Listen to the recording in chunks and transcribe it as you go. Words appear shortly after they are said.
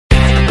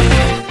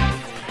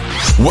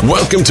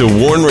Welcome to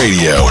Warn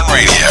Radio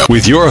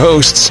with your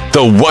hosts,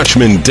 the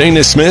Watchman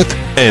Dana Smith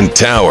and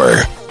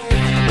Tower.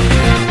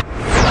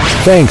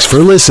 Thanks for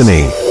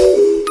listening.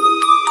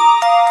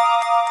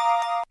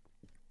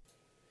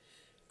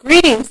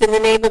 Greetings in the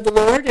name of the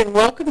Lord and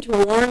welcome to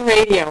Warn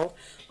Radio.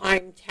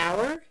 I'm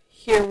Tower,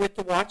 here with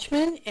the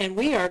Watchman, and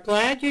we are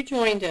glad you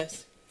joined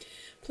us.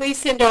 Please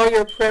send all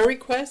your prayer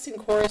requests and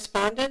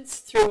correspondence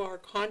through our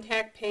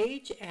contact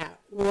page at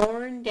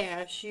warn-usa.com.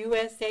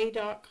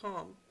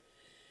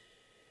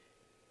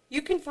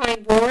 You can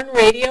find Warn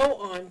Radio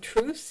on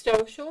Truth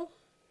Social,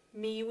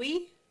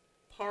 MeWe,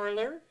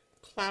 Parler,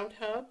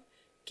 CloutHub,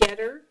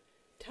 Getter,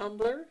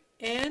 Tumblr,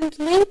 and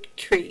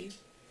Linktree.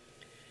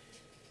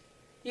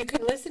 You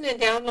can listen and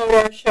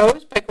download our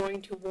shows by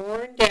going to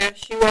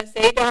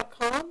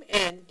warn-usa.com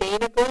and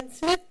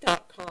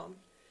danaglennsmith.com.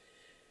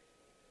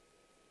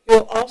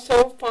 You'll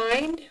also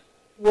find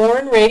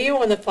Warn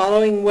Radio on the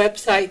following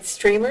website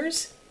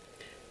streamers: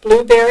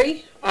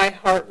 Blueberry,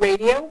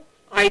 iHeartRadio,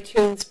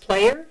 iTunes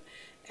Player,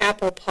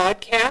 Apple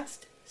Podcast,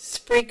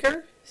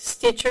 Spreaker,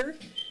 Stitcher,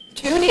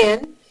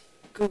 TuneIn,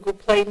 Google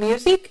Play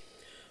Music,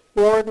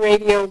 Warn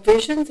Radio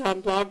Visions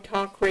on Blog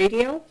Talk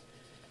Radio,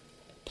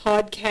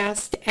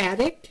 Podcast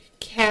Addict,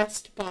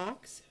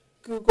 CastBox,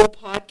 Google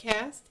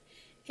Podcast,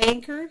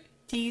 Anchor,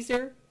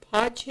 Deezer,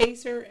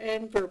 Podchaser,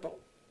 and Verbal.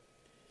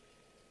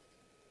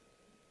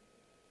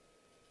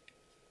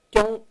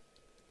 Don't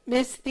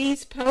miss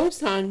these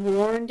posts on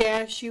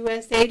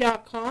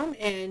warn-usa.com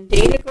and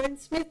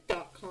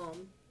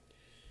danaglennsmith.com.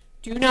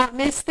 Do not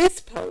miss this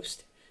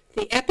post,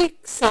 The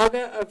Epic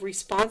Saga of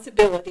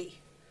Responsibility.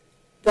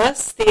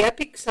 Thus, the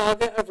epic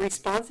saga of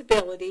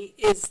responsibility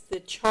is the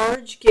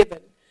charge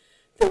given,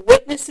 the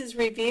witnesses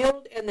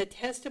revealed, and the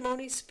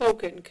testimony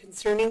spoken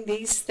concerning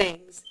these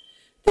things.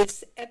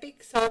 This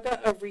epic saga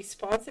of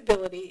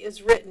responsibility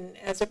is written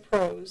as a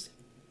prose.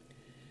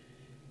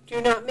 Do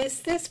not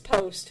miss this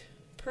post,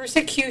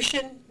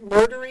 Persecution,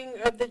 Murdering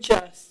of the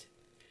Just.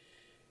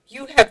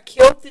 You have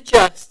killed the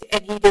just,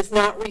 and he does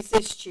not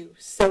resist you,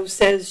 so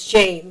says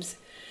James.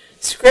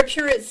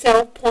 Scripture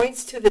itself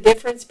points to the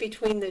difference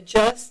between the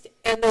just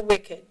and the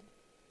wicked.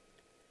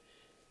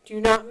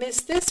 Do not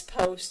miss this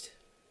post,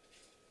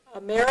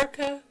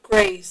 America,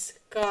 Grace,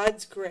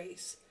 God's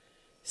Grace.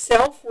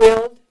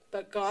 Self-willed,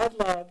 but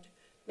God-loved,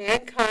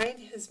 mankind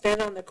has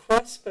been on the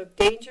cusp of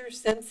danger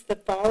since the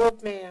fall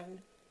of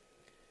man.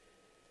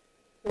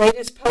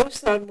 Latest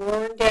posts on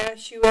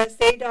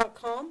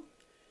warn-usa.com.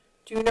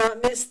 Do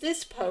not miss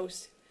this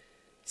post,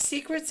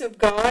 Secrets of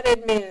God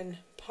and Men,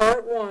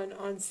 Part 1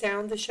 on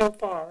Sound the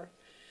Shofar.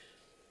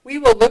 We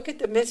will look at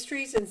the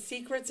mysteries and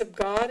secrets of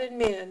God and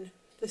men.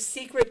 The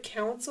secret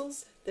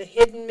counsels, the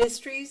hidden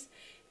mysteries,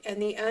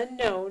 and the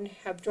unknown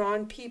have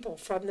drawn people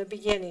from the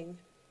beginning.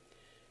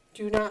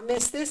 Do not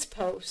miss this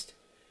post,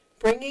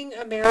 Bringing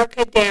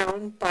America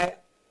Down by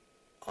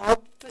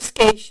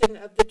Obfuscation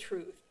of the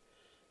Truth.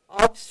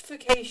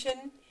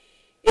 Obfuscation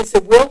is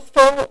the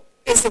willful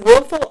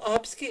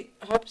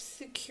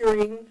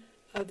obscuring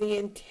of the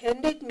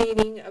intended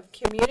meaning of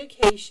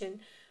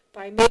communication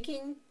by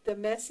making the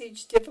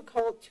message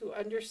difficult to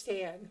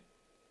understand.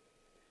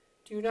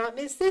 Do not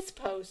miss this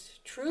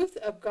post, Truth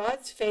of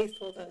God's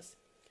Faithfulness.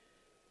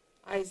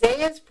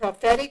 Isaiah's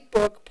prophetic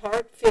book,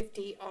 Part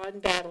 50 on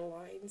Battle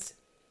Lines.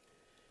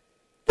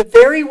 The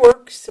very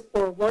works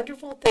or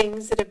wonderful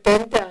things that have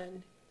been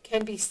done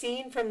can be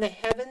seen from the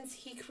heavens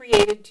he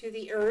created to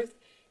the earth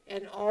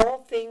and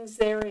all things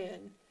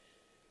therein.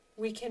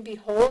 We can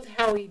behold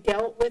how he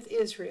dealt with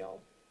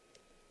Israel.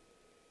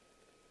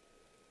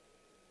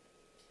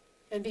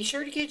 And be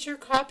sure to get your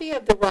copy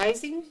of The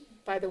Rising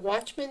by the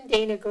Watchman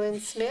Dana Glenn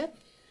Smith.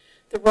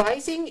 The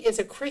Rising is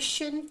a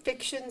Christian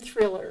fiction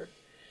thriller.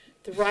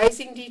 The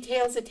Rising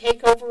details a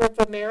takeover of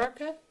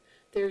America.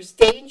 There's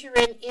danger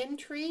and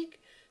intrigue.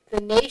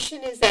 The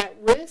nation is at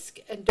risk,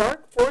 and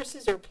dark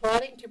forces are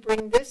plotting to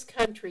bring this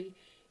country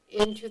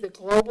into the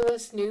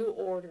globalist new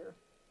order.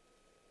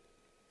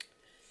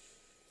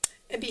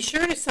 And be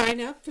sure to sign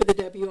up for the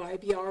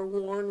WIBR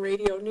Warn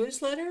Radio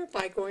newsletter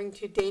by going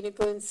to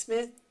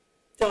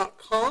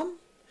danaglennsmith.com,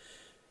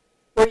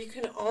 where you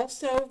can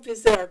also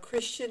visit our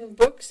Christian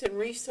books and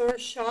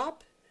resource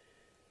shop,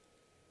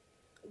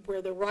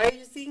 where The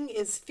Rising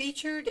is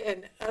featured,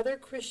 and other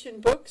Christian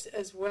books,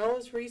 as well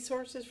as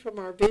resources from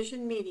our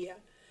Vision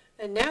Media.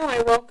 And now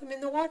I welcome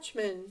in the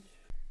Watchman.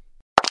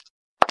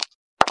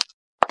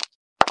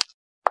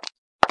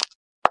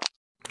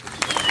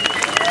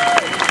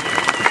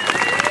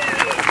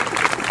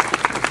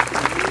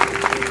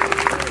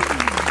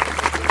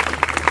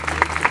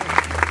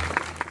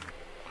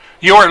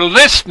 You're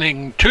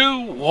listening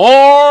to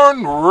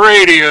Warn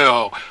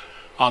Radio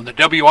on the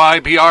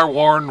WIBR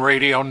Warn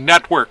Radio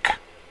Network.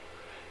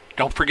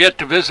 Don't forget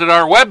to visit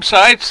our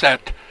websites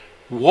at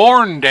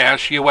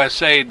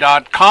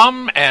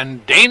warn-usa.com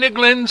and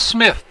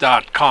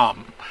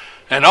danaglennsmith.com.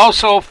 And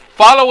also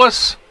follow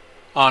us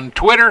on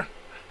Twitter,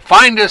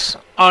 find us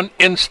on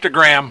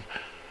Instagram,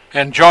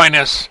 and join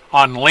us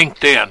on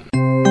LinkedIn.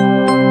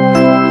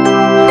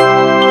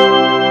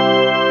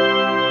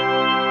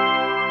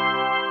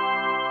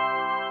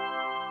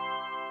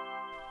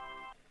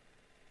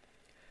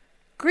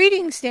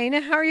 Greetings,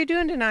 Dana. How are you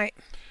doing tonight?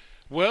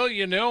 Well,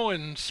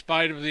 in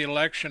spite of the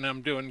election,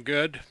 I'm doing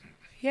good.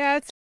 Yeah,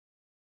 it's...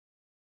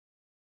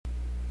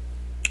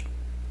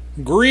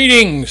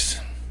 Greetings.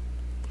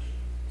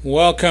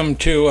 Welcome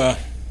to,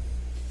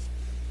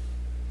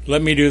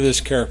 let me do this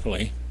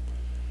carefully,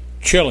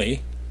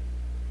 chilly,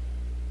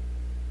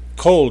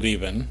 cold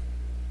even,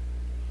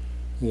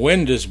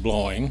 wind is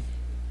blowing,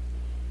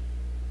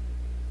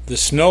 the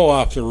snow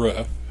off the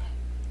roof,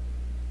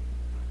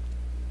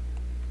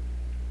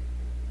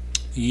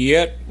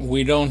 yet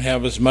we don't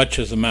have as much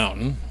as the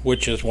mountain,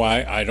 which is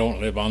why I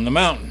don't live on the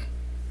mountain.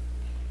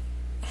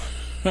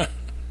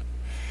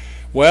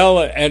 Well,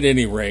 at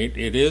any rate,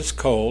 it is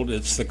cold.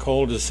 It's the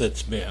coldest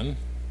it's been.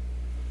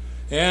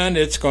 And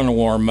it's going to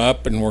warm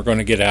up, and we're going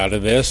to get out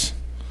of this.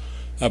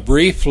 A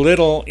brief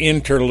little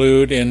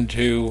interlude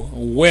into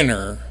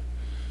winter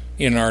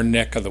in our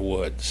neck of the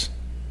woods.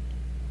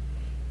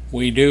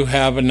 We do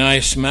have a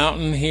nice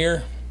mountain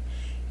here,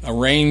 a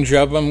range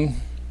of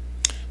them.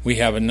 We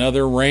have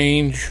another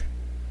range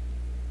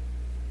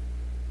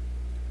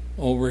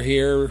over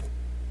here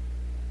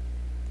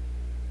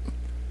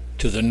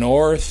to the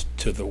north,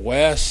 to the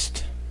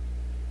west,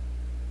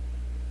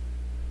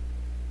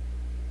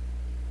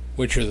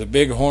 which are the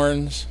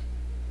bighorns.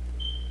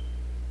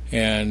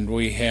 And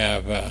we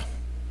have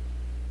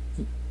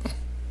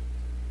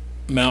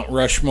Mount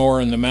Rushmore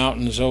in the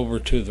mountains over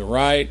to the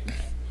right.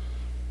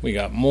 We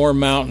got more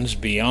mountains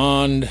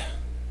beyond.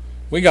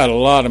 We got a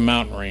lot of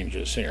mountain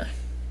ranges here.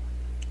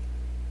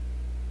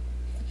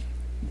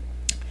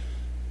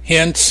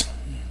 Hence,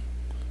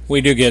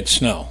 we do get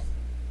snow.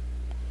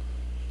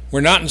 We're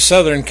not in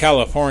Southern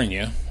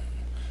California,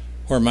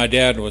 where my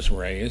dad was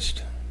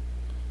raised,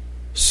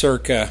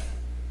 circa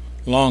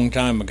long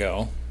time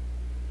ago,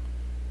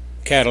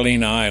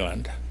 Catalina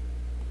Island,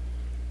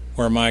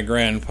 where my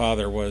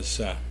grandfather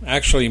was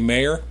actually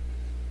mayor,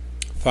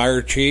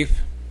 fire chief,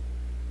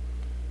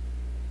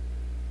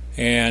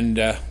 and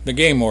the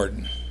game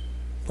warden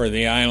for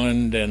the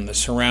island and the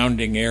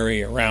surrounding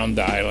area around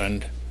the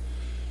island.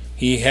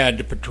 He had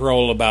to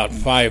patrol about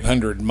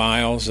 500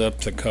 miles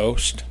up the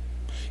coast,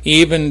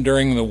 even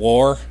during the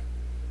war.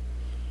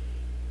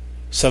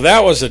 So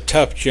that was a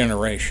tough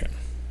generation.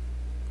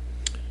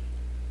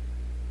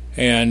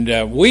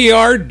 And we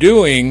are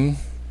doing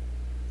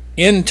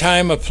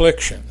end-time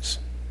afflictions,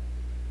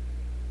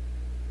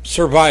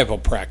 survival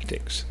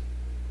practices.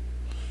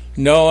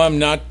 No, I'm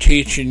not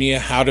teaching you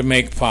how to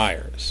make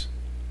fires.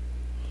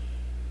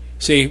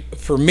 See,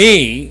 for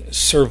me,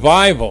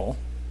 survival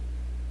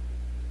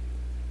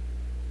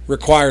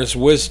requires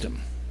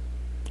wisdom,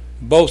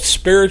 both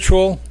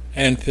spiritual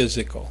and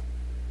physical.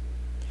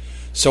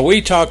 So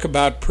we talk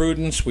about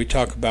prudence, we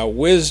talk about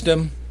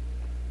wisdom,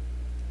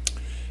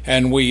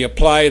 and we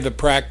apply the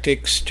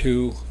practice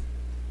to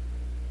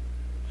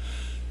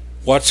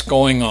what's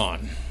going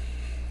on.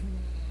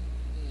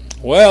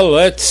 Well,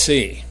 let's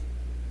see.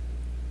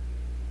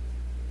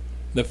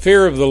 The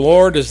fear of the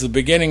Lord is the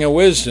beginning of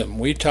wisdom.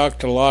 We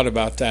talked a lot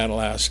about that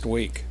last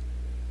week.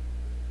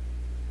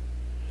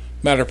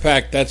 Matter of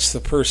fact, that's the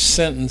first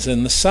sentence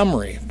in the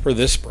summary for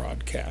this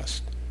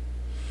broadcast.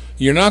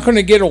 You're not going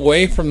to get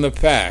away from the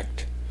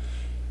fact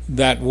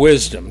that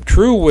wisdom,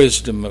 true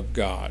wisdom of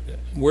God,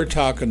 we're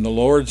talking the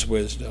Lord's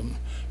wisdom,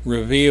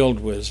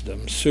 revealed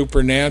wisdom,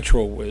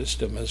 supernatural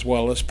wisdom, as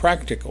well as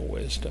practical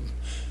wisdom.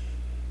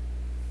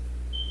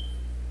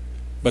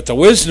 But the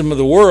wisdom of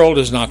the world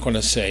is not going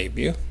to save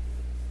you.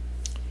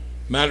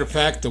 Matter of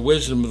fact, the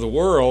wisdom of the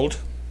world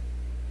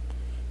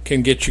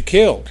can get you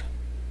killed.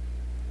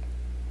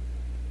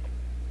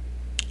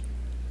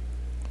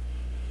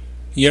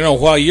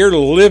 While you're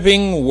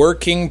living,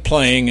 working,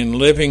 playing, and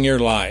living your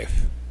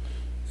life,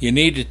 you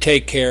need to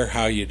take care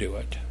how you do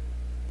it.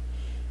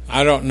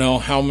 I don't know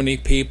how many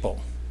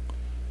people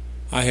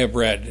I have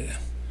read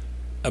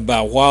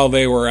about while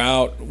they were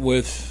out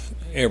with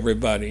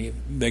everybody,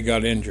 they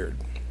got injured,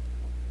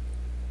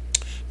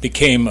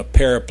 became a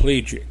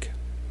paraplegic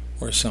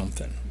or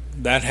something.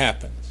 That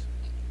happens.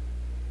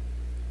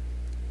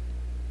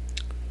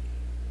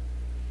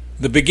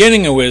 The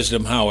beginning of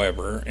wisdom,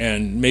 however,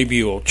 and maybe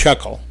you will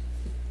chuckle,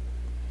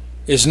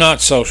 is not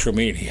social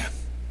media.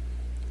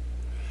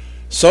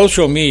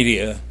 Social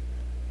media,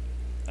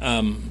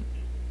 the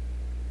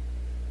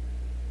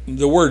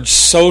word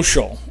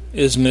social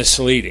is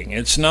misleading.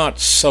 It's not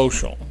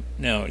social.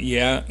 Now,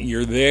 yeah,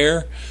 you're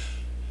there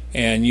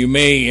and you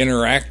may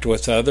interact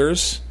with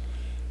others,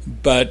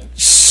 but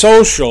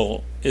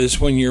social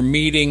is when you're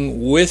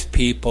meeting with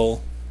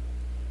people,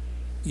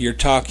 you're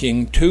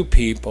talking to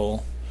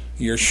people,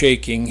 you're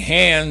shaking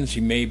hands,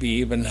 you may be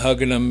even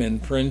hugging them in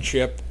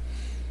friendship.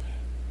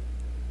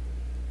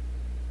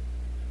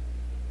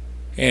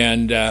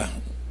 And a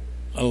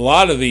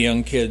lot of the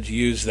young kids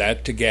use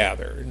that to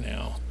gather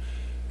now.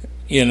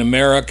 In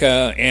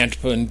America,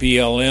 Antifa and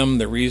BLM,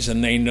 the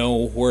reason they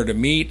know where to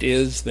meet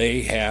is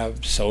they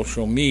have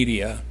social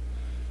media.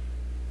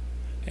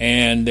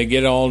 And they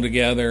get all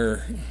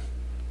together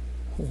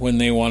when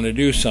they want to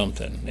do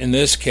something. In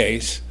this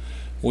case,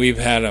 we've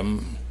had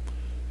them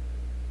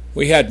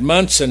We had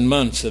months and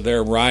months of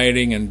their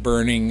rioting and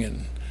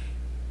burning,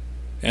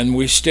 and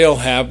we still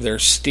have their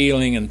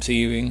stealing and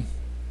thieving.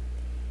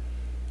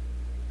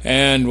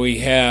 And we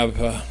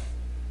have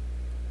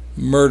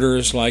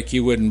murders like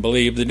you wouldn't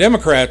believe. The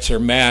Democrats are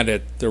mad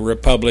at the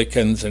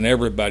Republicans and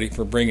everybody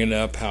for bringing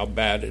up how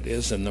bad it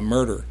is and the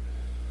murder.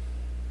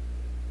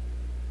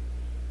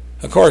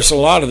 Of course, a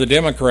lot of the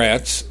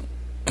Democrats,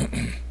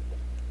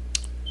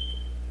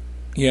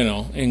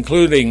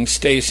 including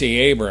Stacey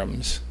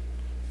Abrams,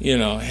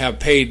 have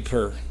paid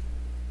for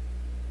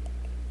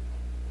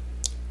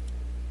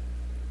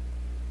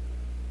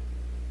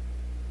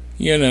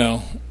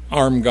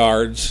armed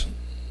guards,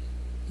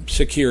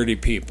 security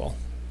people.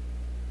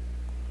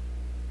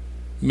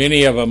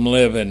 Many of them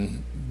live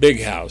in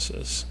big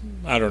houses.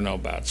 I don't know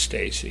about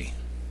Stacey.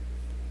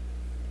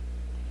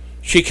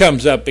 She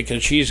comes up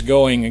because she's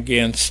going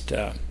against,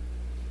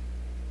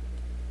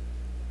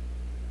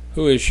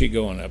 who is she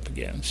going up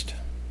against?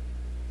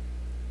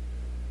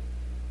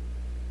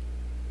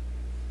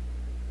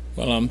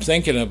 Well, I'm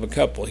thinking of a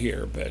couple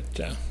here, but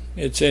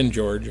it's in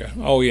Georgia.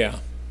 Oh, yeah.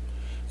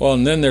 Well,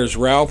 and then there's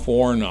Ralph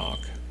Warnock,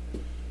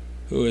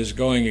 who is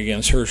going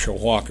against Herschel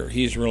Walker.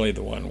 He's really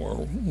the one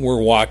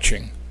we're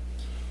watching.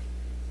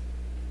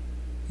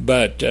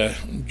 But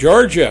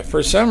Georgia,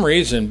 for some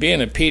reason,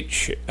 being a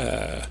peach,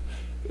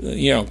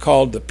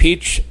 called the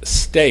Peach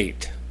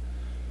State,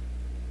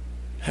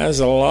 has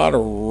a lot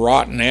of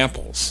rotten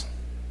apples.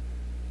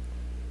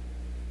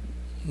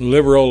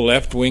 Liberal,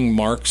 left-wing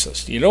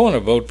Marxist. You don't want to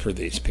vote for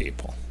these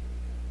people.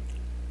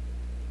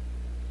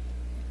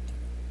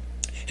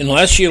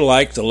 Unless you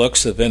like the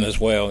looks of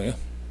Venezuela.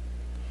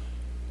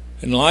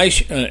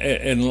 Unless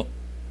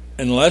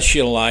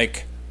you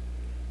like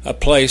a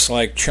place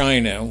like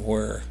China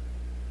where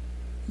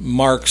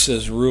Marx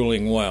is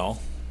ruling well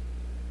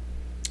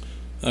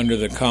under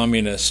the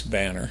communist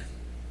banner.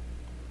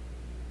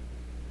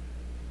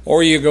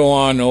 Or you go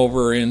on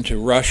over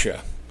into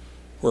Russia,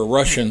 where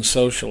Russian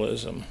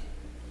socialism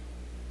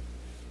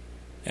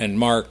and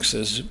Marx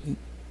is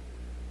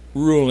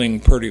ruling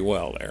pretty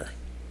well there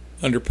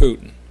under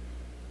Putin.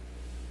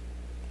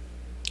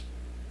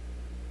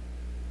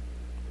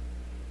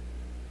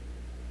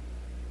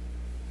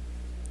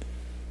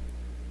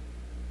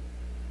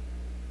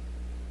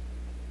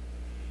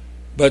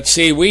 But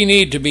see, we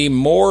need to be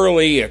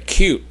morally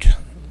acute.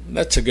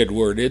 That's a good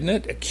word, isn't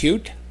it?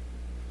 Acute?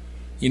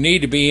 You need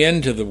to be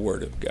into the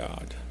Word of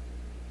God.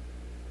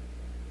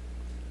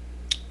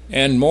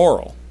 And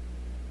moral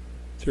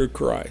through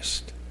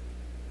Christ.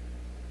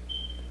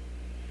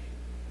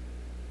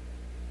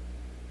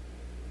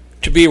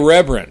 To be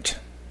reverent.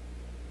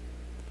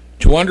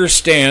 To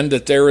understand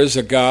that there is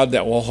a God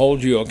that will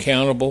hold you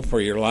accountable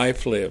for your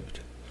life lived.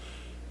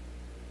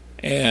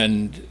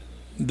 And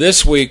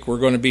this week we're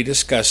going to be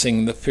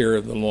discussing the fear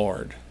of the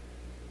Lord.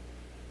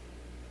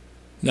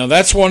 Now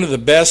that's one of the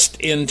best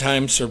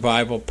end-time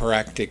survival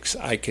practices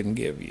I can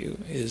give you,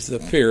 is the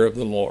fear of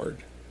the Lord.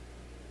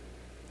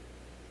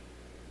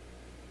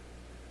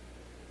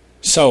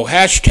 So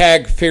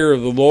hashtag fear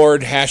of the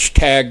Lord,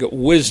 hashtag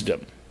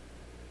wisdom.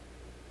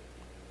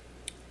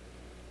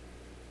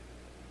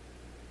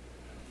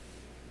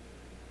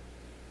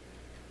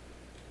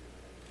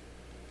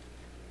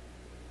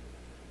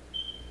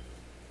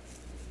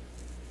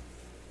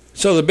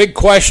 So the big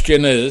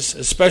question is,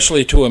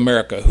 especially to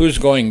America, who's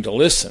going to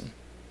listen?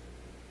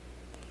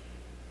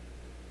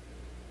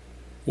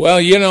 Well,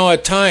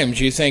 at times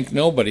you think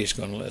nobody's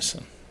going to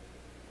listen.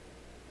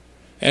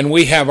 And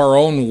we have our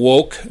own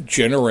woke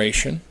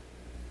generation.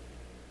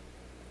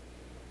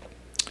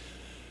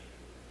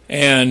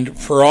 And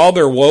for all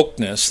their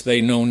wokeness,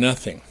 they know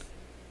nothing.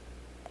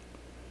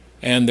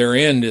 And their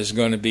end is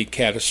going to be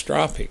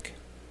catastrophic.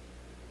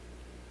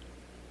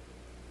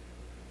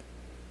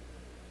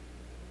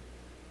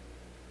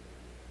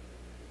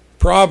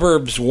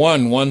 Proverbs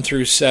 1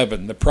 through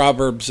 7, the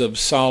Proverbs of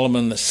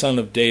Solomon, the son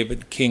of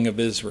David, king of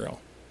Israel.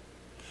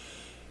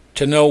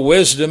 To know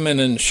wisdom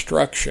and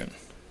instruction,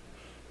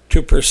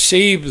 to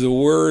perceive the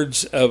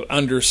words of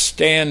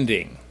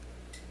understanding,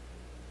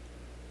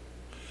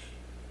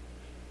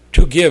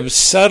 to give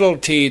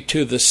subtlety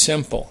to the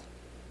simple,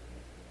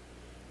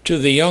 to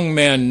the young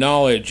man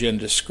knowledge and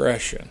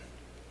discretion.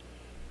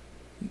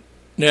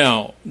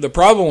 Now, the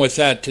problem with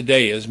that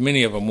today is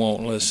many of them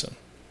won't listen.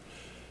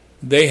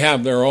 They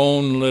have their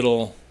own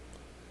little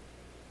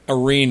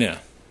arena.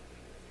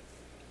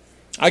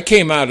 I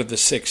came out of the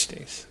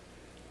 60s.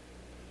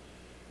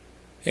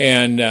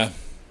 And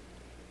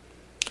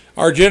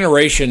our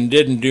generation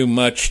didn't do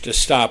much to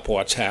stop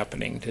what's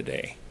happening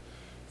today.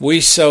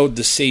 We sowed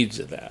the seeds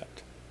of that.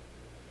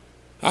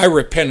 I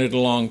repented a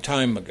long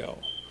time ago.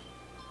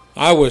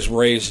 I was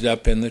raised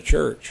up in the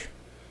church.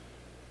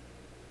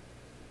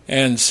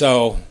 And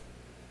so,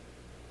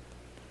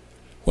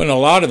 when a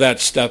lot of that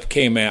stuff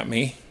came at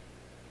me,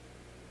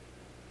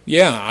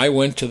 yeah, I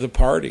went to the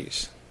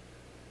parties.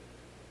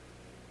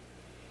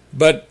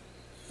 But,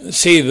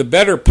 see, the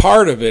better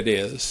part of it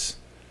is,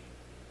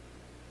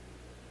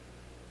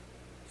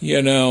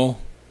 I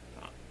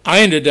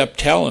ended up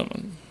telling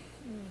them,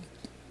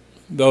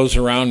 those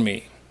around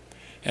me,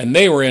 and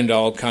they were into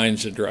all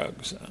kinds of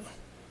drugs.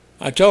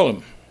 I told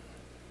them,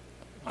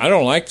 I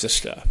don't like the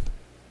stuff.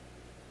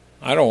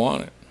 I don't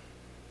want it.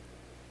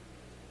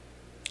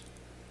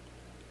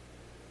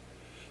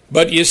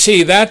 But you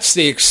see, that's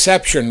the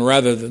exception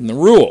rather than the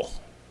rule.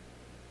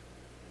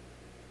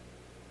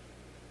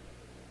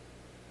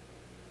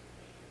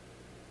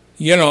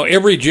 You know,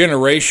 every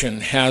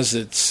generation has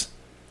its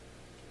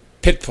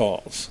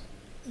pitfalls,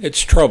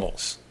 its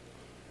troubles.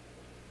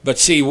 But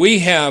see, we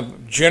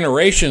have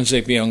generations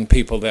of young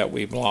people that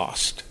we've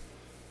lost.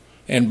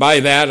 And by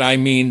that I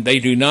mean they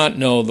do not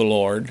know the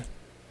Lord,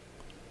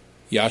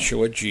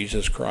 Yahshua,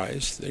 Jesus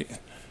Christ.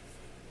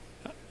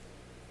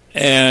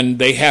 And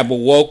they have a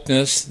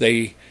wokeness.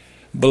 They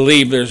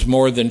believe there's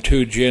more than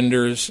two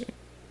genders.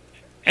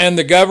 And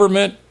the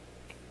government,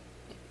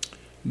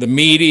 the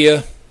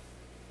media,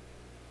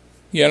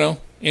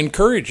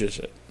 encourages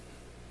it.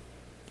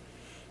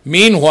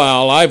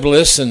 Meanwhile, I've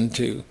listened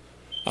to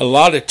a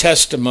lot of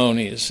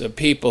testimonies of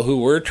people who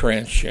were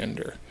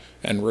transgender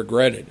and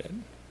regretted it.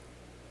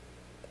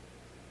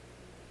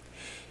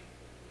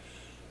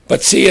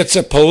 But see, it's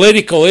a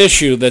political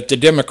issue that the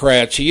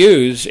Democrats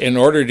use in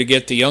order to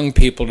get the young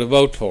people to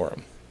vote for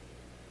them.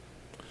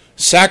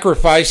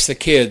 Sacrifice the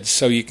kids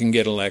so you can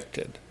get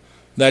elected.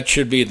 That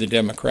should be the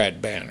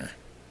Democrat banner.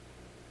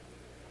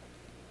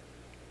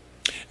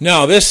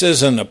 Now, this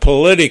isn't a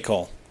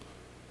political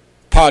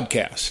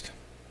podcast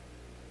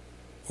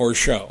or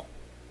show.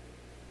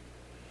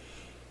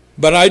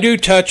 But I do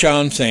touch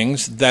on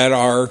things that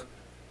are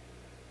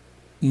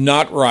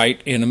not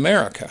right in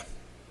America.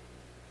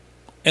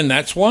 And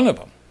that's one of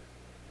them.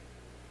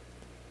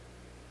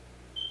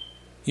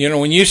 You know,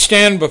 when you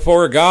stand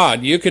before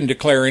God, you can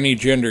declare any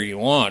gender you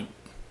want.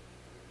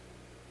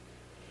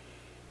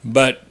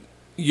 But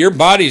your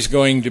body's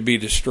going to be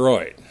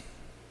destroyed.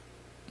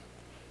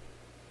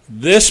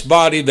 This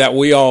body that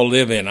we all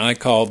live in, I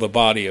call the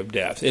body of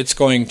death. It's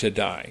going to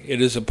die. It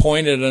is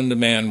appointed unto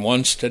man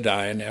once to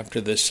die, and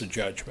after this the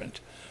judgment.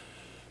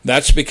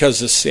 That's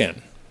because of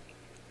sin.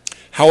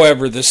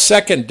 However, the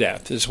second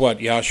death is what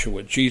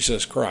Yahshua,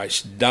 Jesus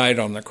Christ, died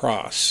on the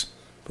cross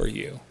for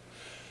you.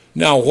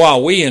 Now,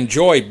 while we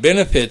enjoy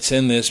benefits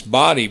in this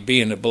body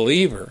being a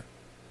believer,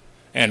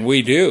 and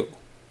we do,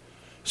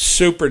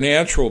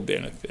 supernatural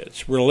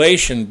benefits,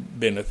 relation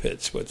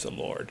benefits with the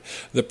Lord,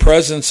 the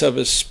presence of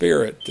His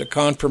Spirit, the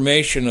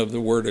confirmation of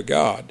the Word of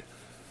God,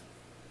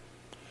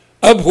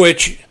 of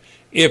which,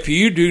 if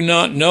you do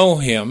not know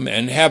Him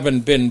and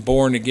haven't been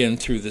born again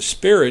through the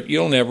Spirit,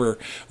 you'll never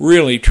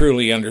really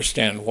truly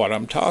understand what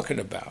I'm talking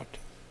about.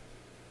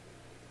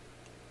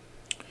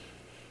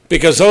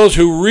 Because those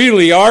who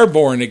really are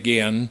born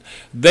again,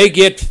 they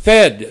get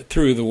fed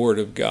through the Word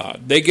of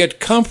God. They get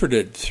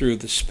comforted through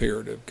the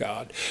Spirit of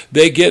God.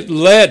 They get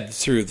led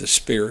through the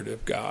Spirit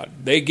of God.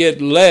 They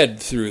get led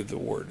through the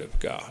Word of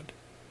God.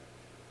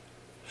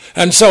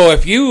 And so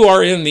if you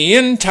are in the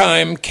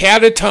end-time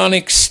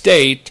catatonic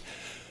state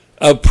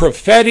of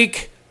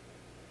prophetic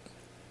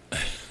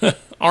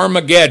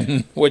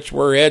Armageddon, which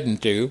we're heading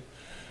to,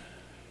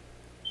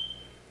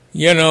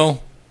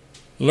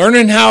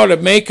 learning how to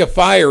make a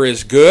fire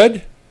is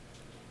good,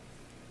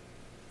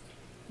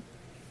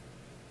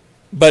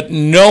 but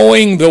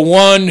knowing the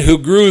one who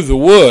grew the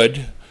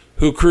wood,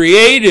 who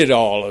created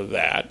all of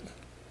that,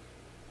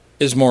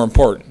 is more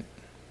important.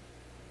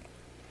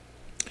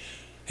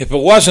 If it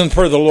wasn't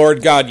for the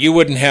Lord God, you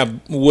wouldn't have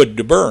wood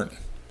to burn.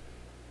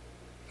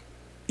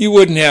 You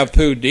wouldn't have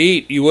food to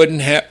eat. You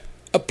wouldn't have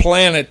a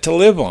planet to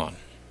live on.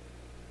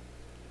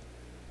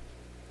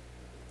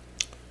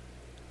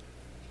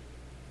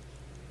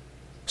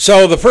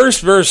 So the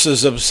first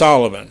verses of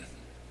Solomon,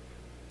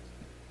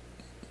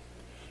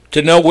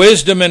 to know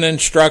wisdom and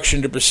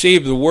instruction, to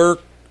perceive the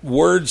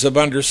words of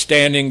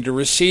understanding, to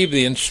receive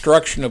the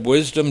instruction of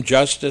wisdom,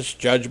 justice,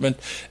 judgment,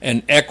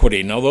 and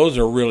equity. Now those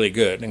are really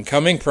good. And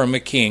coming from a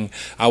king,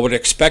 I would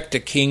expect a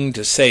king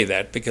to say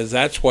that, because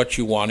that's what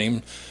you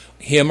want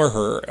him or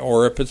her,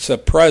 or if it's a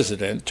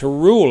president, to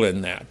rule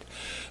in that.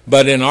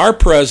 But in our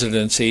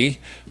presidency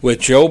with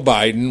Joe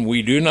Biden,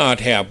 we do not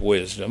have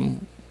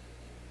wisdom.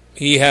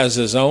 He has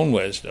his own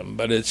wisdom,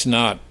 but it's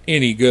not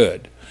any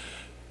good.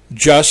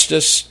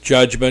 Justice,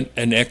 judgment,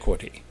 and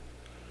equity.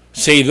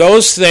 See,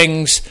 those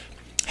things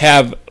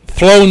have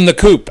flown the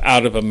coop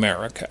out of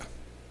America.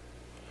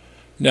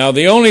 Now,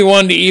 the only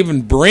one to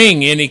even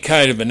bring any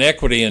kind of an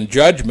equity and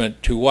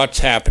judgment to what's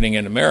happening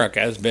in America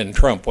has been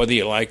Trump, whether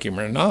you like him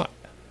or not.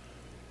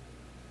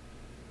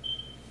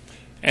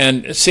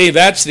 And see,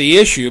 that's the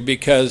issue,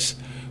 because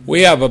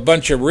we have a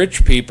bunch of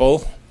rich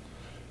people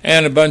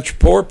and a bunch of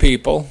poor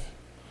people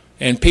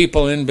and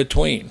people in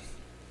between.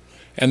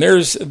 And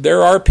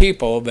there are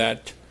people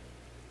that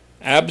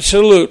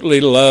absolutely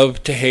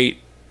love to hate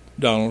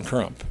Donald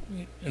Trump.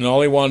 And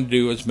all they want to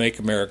do is make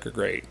America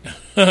great.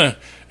 That's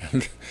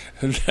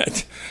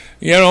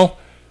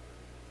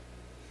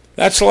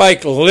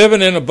like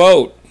living in a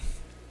boat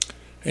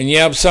and you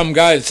have some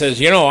guy that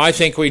says, I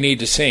think we need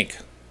to sink.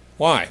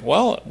 Why?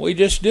 Well, we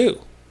just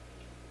do.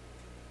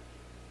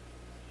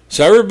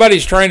 So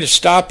everybody's trying to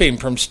stop him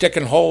from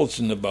sticking holes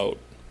in the boat.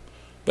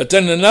 But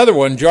then another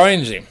one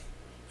joins him,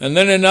 and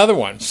then another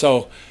one.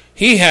 So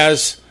he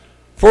has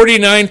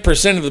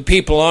 49% of the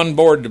people on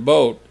board the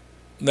boat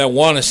that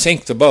want to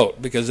sink the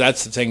boat because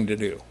that's the thing to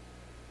do.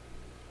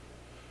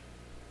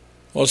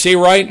 Well, see,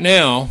 right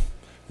now,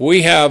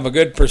 we have a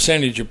good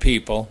percentage of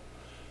people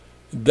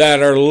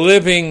that are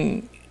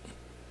living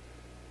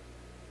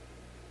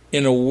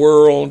in a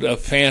world of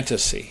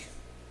fantasy,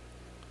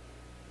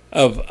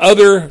 of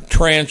other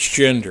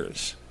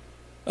transgenders,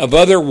 of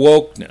other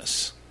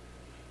wokeness.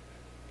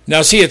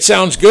 Now, see, it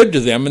sounds good to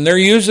them, and they're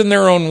using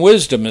their own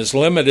wisdom, as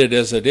limited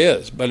as it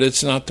is, but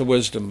it's not the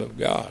wisdom of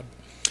God.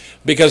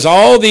 Because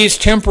all these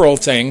temporal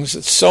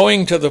things,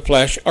 sowing to the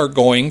flesh, are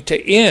going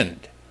to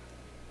end.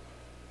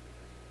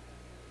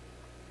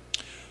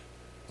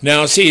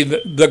 Now, see,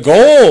 the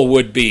goal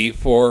would be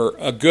for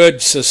a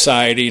good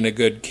society and a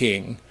good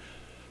king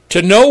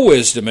to know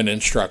wisdom and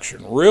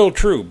instruction, real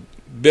true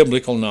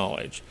biblical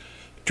knowledge,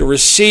 to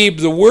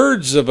receive the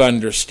words of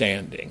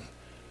understanding,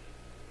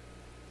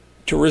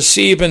 to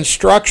receive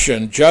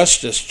instruction,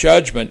 justice,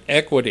 judgment,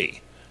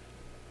 equity.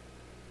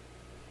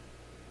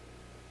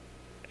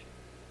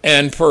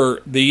 And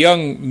for the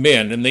young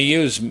men, and they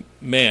use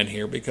men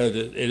here because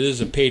it is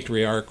a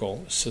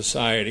patriarchal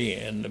society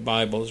and the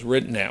Bible is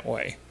written that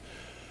way,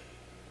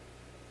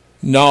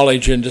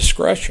 knowledge and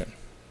discretion.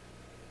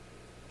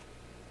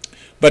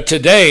 But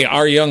today,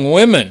 our young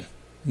women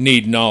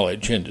need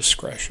knowledge and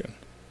discretion,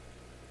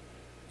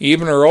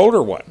 even our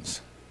older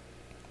ones.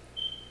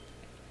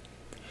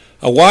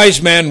 A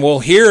wise man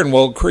will hear and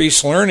will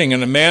increase learning,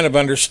 and a man of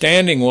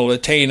understanding will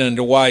attain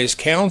unto wise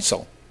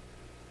counsel.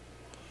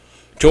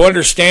 To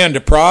understand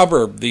a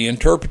proverb, the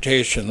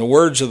interpretation, the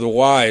words of the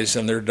wise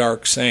and their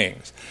dark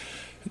sayings.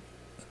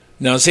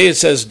 Now, see, it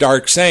says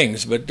dark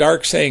sayings, but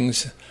dark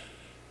sayings,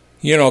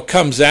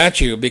 comes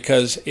at you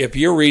because if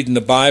you're reading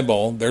the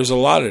Bible, there's a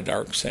lot of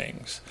dark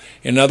sayings.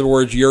 In other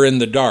words, you're in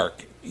the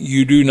dark.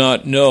 You do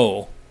not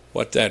know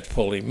what that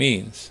fully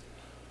means.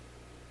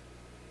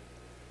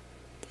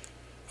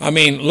 I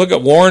mean, look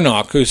at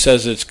Warnock, who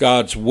says it's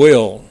God's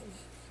will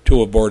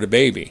to abort a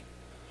baby.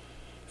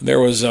 There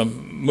was a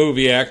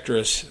movie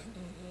actress,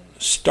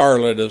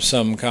 starlet of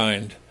some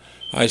kind,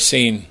 I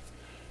seen,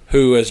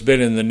 who has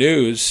been in the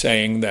news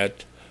saying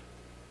that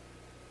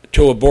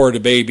to abort a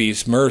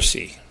baby's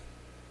mercy.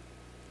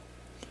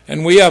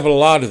 And we have a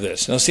lot of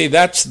this. Now see,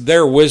 that's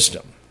their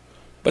wisdom.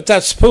 But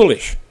that's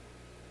foolish.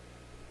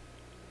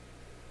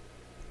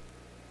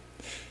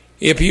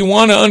 If you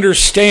want to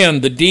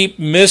understand the deep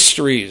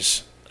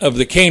mysteries of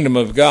the kingdom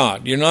of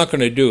God, you're not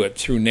going to do it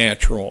through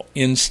natural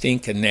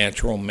instinct and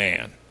natural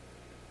man.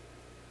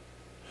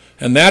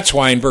 And that's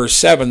why in verse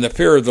 7, the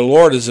fear of the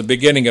Lord is the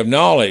beginning of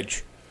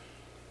knowledge.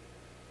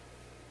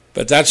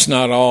 But that's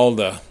not all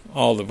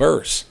the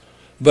verse.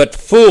 But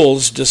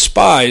fools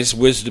despise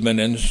wisdom and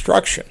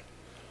instruction.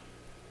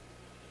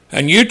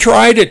 And you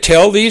try to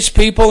tell these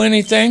people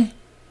anything,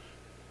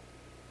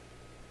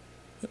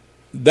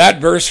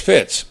 that verse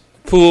fits.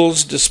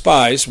 Fools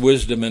despise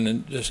wisdom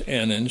and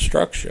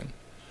instruction.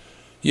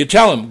 You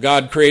tell them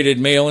God created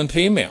male and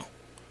female.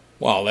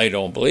 Well, they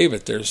don't believe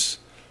it. There's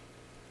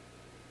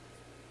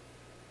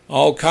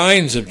all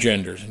kinds of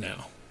genders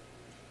now.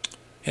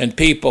 And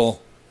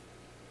people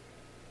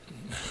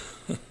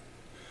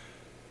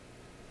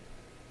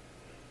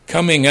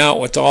coming out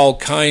with all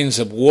kinds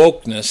of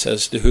wokeness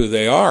as to who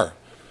they are.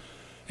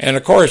 And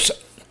of course,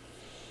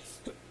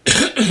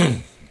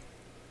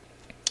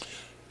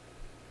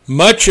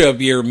 much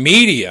of your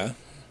media,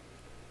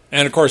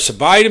 and of course the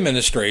Biden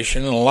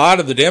administration and a lot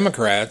of the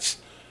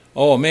Democrats,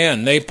 oh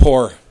man, they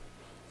pour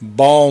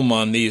balm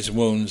on these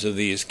wounds of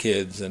these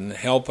kids and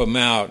help them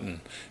out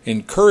and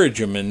encourage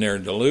them in their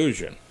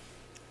delusion.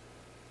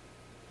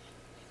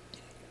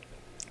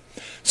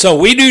 So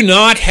we do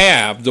not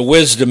have the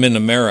wisdom in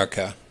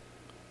America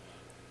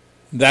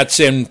that's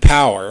in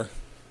power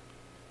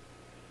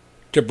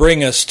to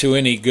bring us to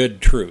any good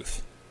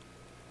truth.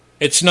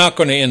 It's not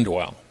going to end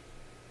well.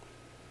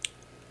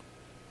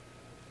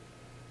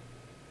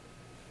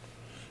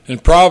 In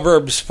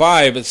Proverbs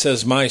 5, it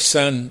says, my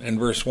son, in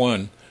verse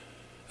 1,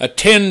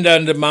 attend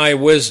unto my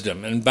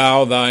wisdom and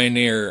bow thine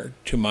ear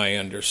to my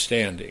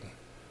understanding.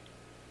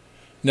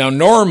 Now,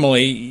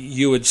 normally,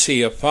 you would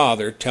see a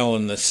father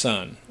telling the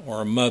son,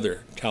 or a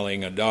mother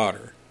telling a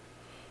daughter,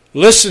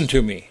 listen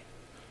to me.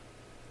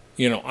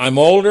 I'm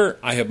older,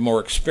 I have more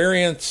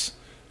experience,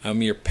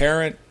 I'm your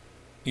parent,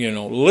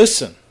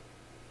 listen.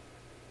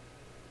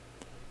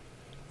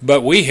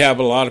 But we have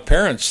a lot of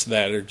parents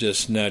that are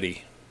just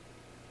nutty.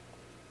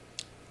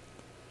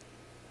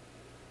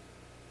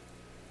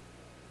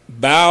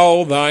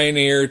 Bow thine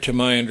ear to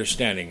my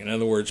understanding. In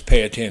other words,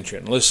 pay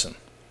attention, listen.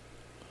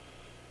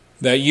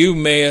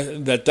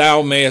 That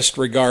thou mayest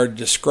regard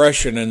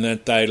discretion, and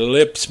that thy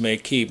lips may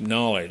keep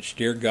knowledge.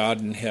 Dear God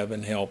in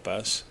heaven, help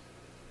us.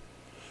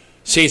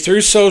 See,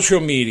 through social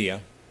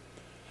media,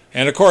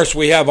 and of course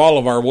we have all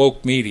of our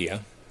woke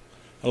media,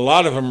 a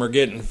lot of them are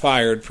getting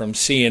fired from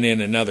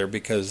CNN and other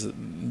because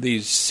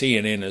these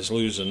CNN is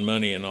losing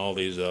money and all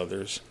these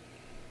others.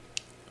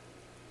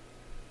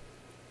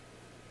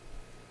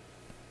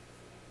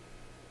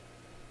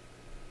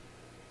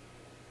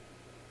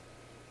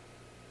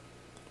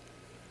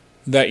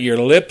 That your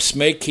lips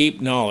may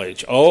keep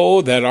knowledge.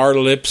 Oh, that our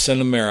lips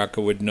in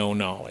America would know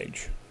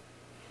knowledge.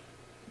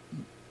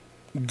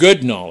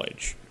 Good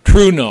knowledge,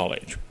 true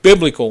knowledge,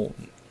 biblical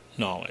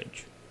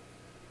knowledge.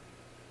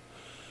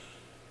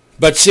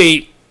 But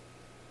see,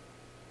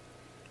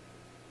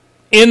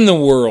 in the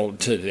world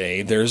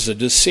today, there's a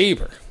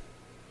deceiver.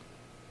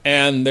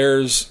 And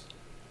there's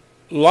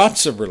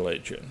lots of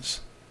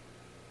religions.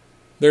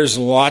 There's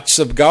lots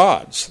of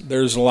gods.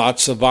 There's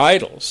lots of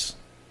idols.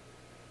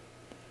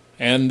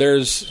 And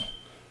there's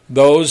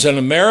those in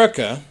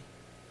America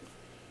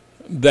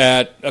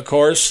that, of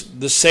course,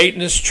 the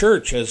Satanist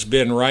church has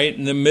been right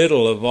in the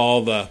middle of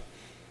a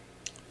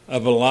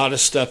lot of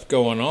stuff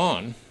going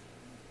on.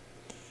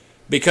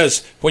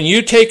 Because when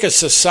you take a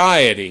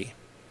society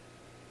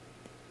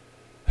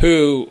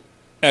who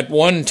at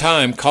one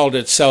time called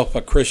itself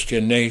a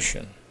Christian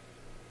nation,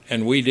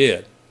 and we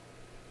did,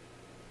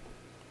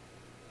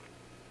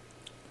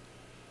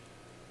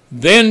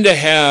 then to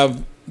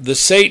have the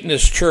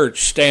Satanist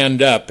church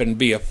stand up and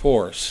be a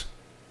force,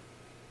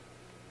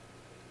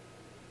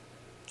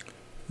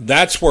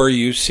 that's where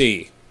you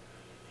see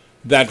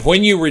that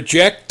when you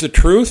reject the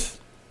truth,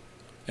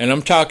 and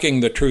I'm talking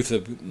the truth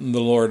of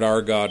the Lord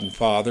our God and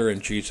Father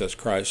and Jesus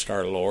Christ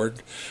our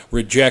Lord,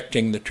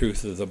 rejecting the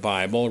truth of the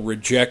Bible,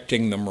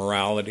 rejecting the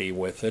morality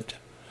with it,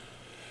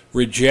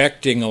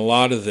 rejecting a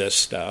lot of this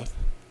stuff,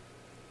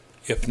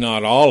 if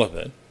not all of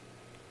it.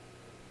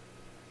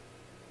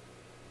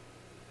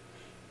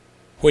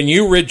 When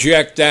you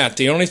reject that,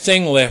 the only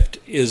thing left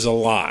is a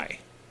lie.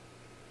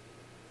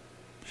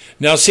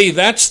 Now see,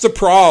 that's the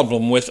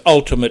problem with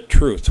ultimate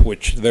truth,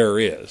 which there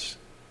is.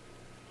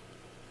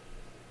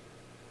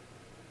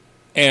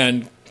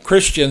 And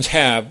Christians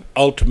have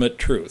ultimate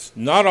truth.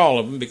 Not all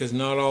of them, because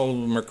not all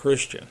of them are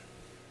Christian.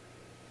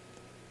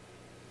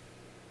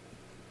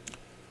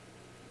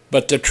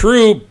 But the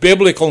true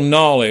biblical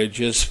knowledge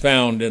is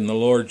found in the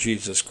Lord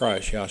Jesus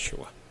Christ,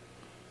 Yeshua.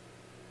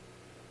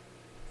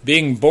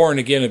 Being born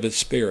again of His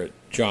Spirit,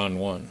 John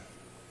 1.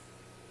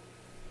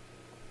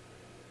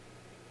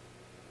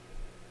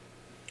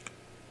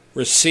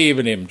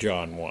 Receiving Him,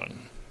 John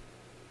 1.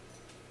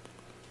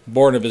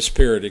 Born of His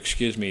Spirit,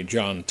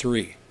 John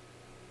 3.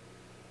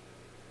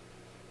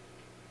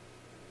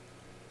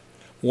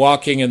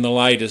 Walking in the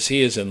light as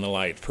He is in the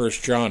light, 1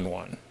 John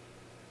 1.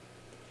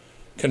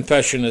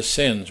 Confession of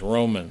sins,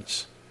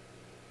 Romans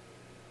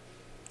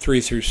 3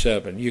 through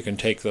 7. You can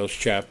take those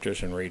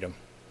chapters and read them.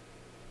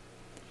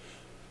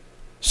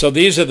 So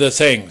these are the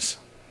things.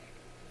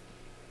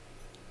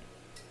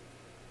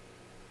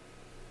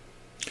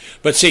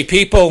 But see,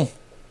 people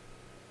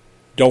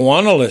don't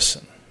want to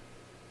listen.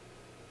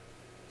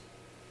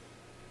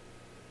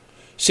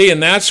 See,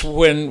 and that's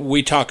when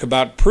we talk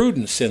about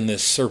prudence in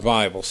this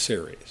survival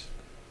series.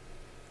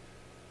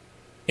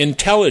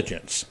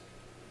 Intelligence,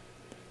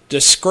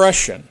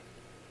 discretion,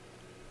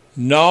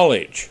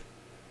 knowledge,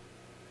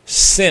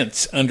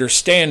 sense,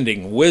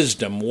 understanding,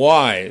 wisdom,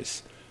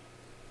 wise.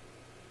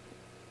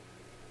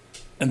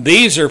 And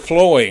these are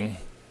flowing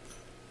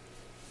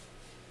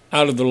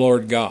out of the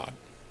Lord God.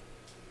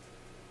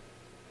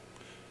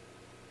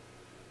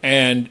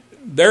 And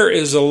there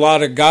is a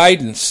lot of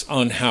guidance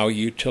on how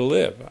you to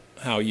live,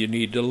 how you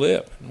need to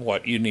live, and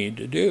what you need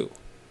to do.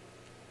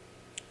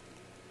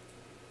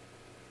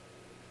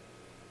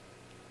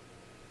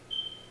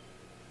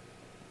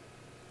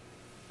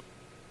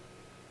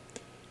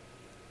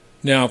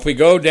 Now, if we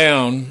go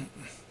down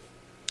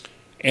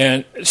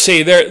and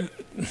see,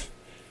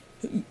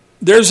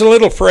 there's a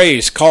little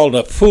phrase called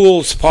a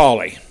fool's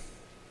folly.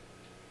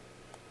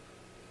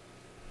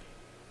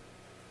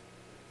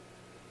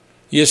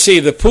 You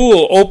see, the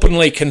fool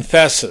openly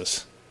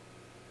confesses.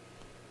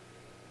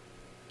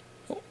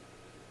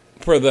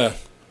 For the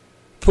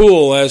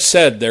fool has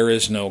said, there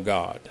is no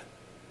God.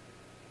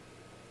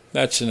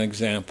 That's an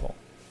example.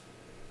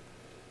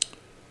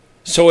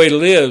 So he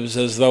lives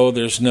as though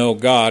there's no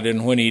God,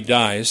 and when he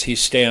dies, he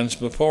stands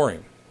before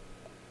Him.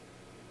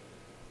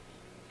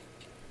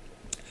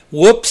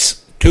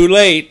 Whoops, too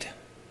late.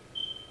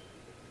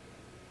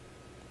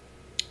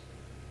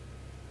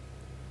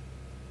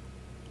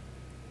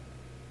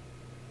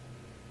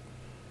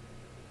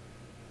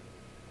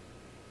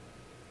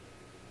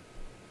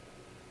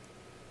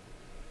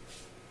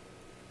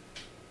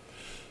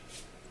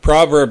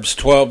 Proverbs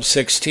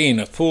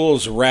 12:16, a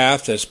fool's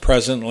wrath is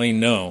presently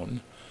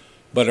known,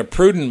 but a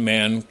prudent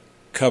man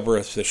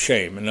covereth the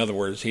shame. In other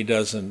words, he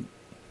doesn't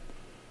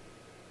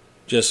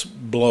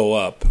just blow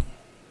up.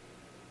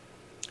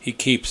 He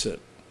keeps it.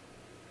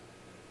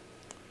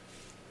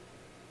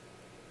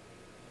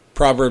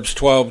 Proverbs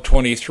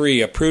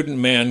 12:23, a prudent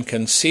man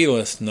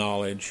concealeth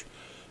knowledge,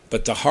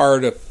 but the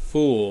heart of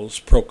fools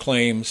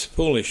proclaims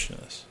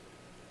foolishness.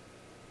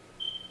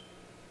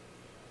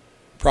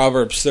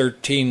 Proverbs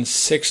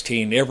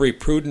 13:16, every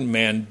prudent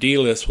man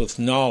dealeth with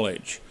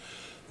knowledge,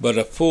 but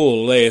a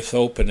fool layeth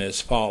open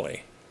his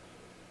folly.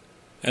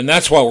 And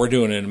that's what we're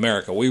doing in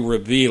America. We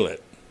reveal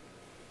it.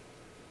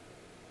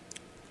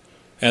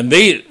 And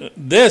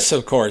this,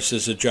 of course,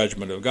 is a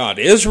judgment of God.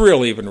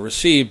 Israel even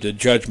received a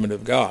judgment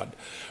of God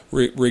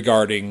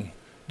regarding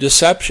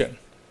deception.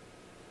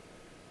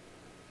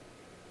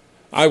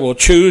 I will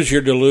choose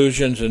your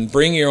delusions and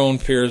bring your own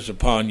fears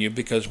upon you,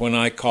 because when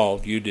I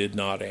called, you did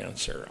not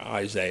answer.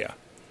 Isaiah.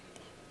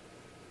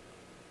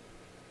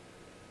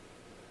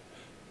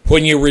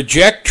 When you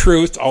reject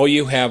truth, all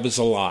you have is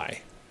a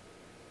lie.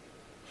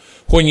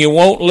 When you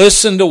won't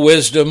listen to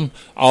wisdom,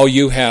 all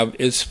you have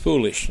is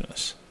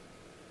foolishness.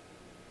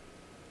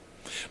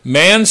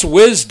 Man's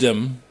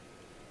wisdom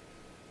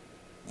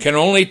can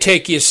only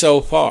take you so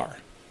far.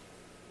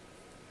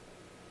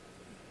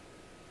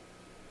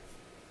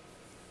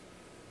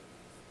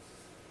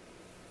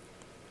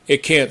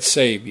 It can't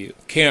save you,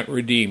 can't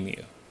redeem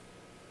you.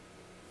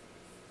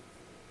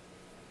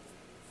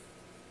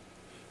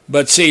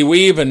 But see,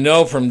 we even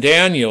know from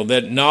Daniel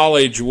that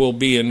knowledge will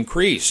be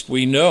increased.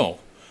 We know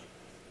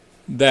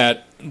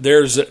that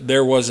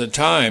there was a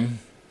time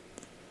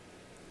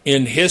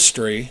in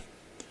history,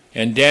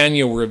 and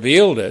Daniel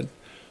revealed it,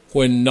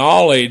 when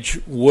knowledge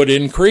would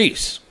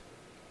increase.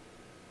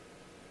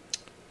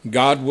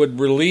 God would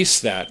release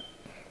that.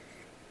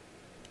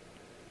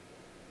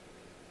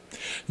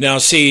 Now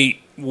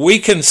see, we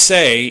can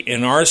say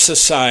in our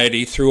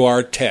society through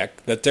our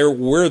tech that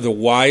we're the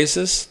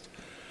wisest,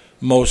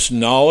 most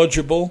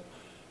knowledgeable,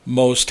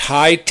 most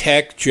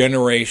high-tech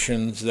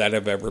generations that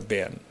have ever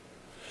been.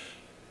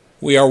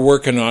 We are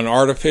working on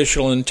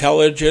artificial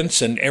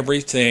intelligence and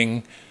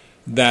everything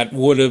that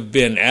would have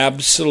been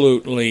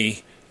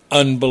absolutely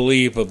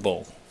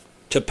unbelievable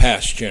to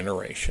past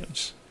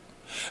generations.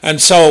 And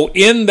so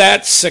in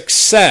that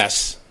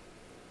success,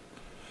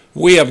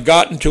 we have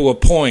gotten to a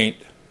point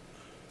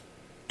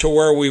to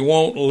where we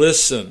won't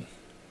listen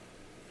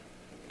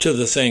to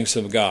the things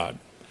of God,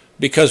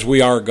 because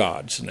we are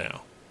gods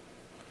now.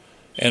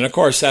 And of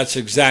course, that's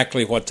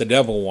exactly what the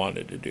devil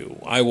wanted to do.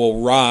 I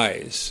will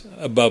rise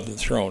above the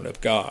throne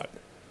of God,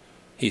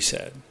 he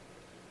said.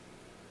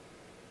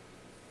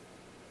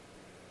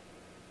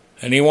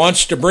 And he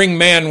wants to bring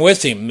man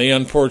with him. The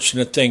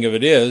unfortunate thing of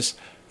it is,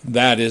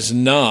 that is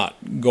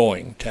not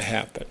going to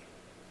happen.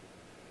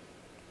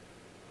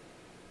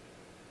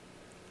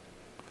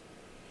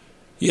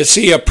 You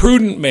see, a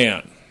prudent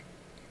man,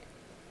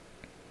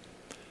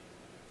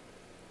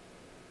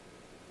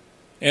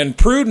 and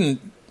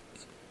prudent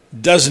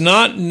does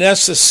not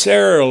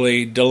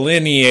necessarily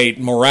delineate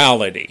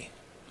morality,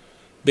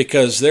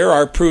 because there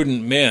are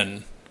prudent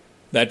men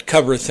that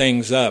cover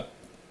things up,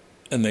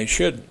 and they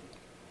shouldn't,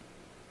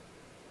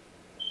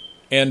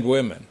 and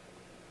women.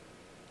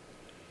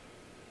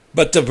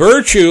 But the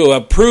virtue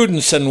of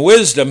prudence and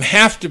wisdom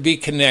have to be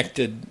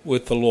connected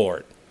with the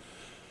Lord,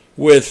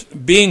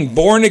 with being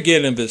born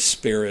again of His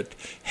Spirit,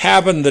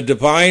 having the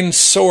divine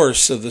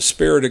source of the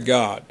Spirit of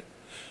God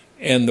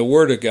and the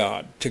Word of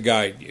God to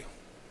guide you.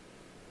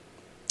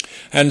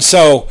 And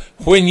so,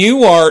 when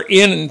you are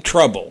in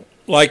trouble,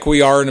 like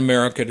we are in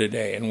America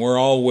today, and we're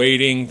all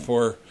waiting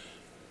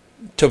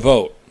to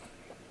vote,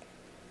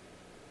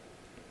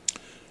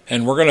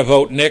 and we're going to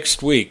vote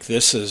next week.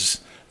 This is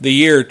the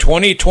year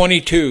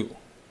 2022,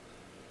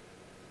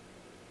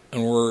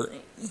 and we're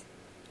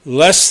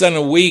less than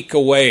a week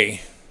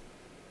away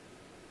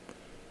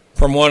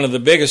from one of the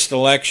biggest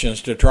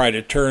elections to try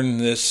to turn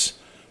this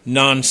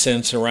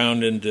nonsense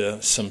around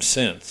into some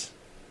sense.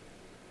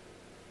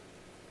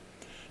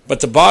 But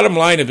the bottom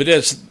line of it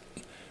is,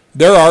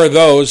 there are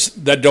those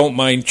that don't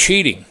mind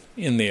cheating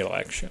in the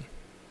election.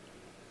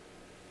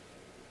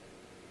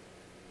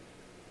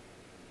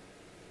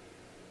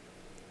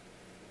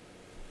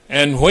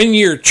 And when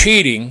you're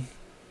cheating,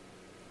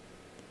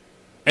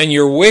 and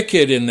you're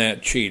wicked in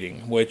that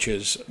cheating, which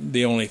is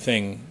the only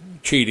thing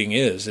cheating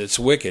is, it's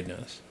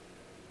wickedness,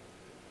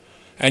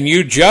 and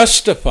you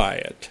justify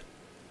it,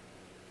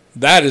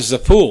 that is a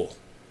fool.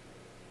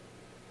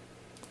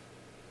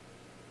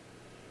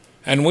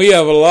 And we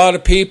have a lot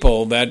of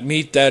people that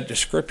meet that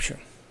description.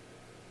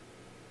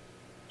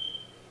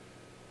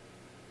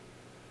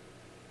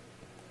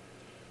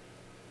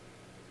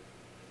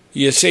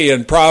 You see,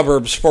 in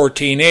Proverbs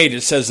 14:8,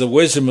 it says, the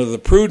wisdom of the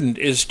prudent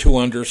is to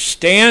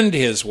understand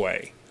his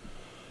way,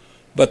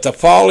 but the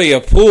folly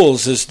of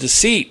fools is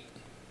deceit.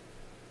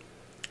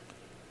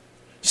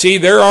 See,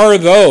 there are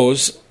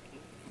those,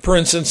 for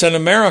instance, in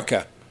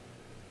America,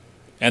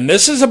 and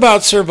this is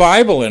about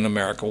survival in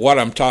America, what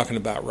I'm talking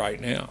about right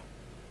now.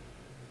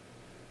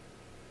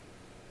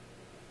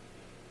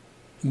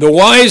 The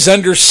wise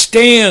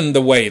understand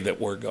the way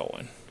that we're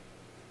going,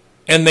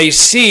 and they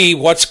see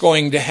what's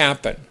going to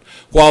happen,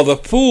 while the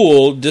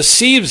fool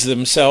deceives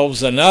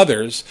themselves and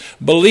others,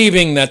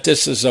 believing that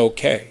this is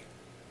okay.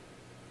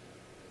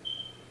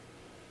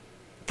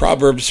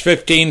 Proverbs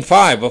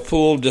 15:5, a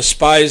fool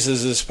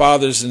despises his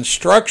father's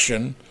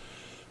instruction,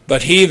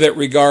 but he that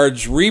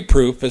regards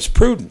reproof is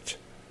prudent.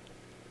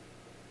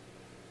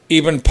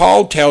 Even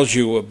Paul tells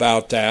you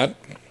about that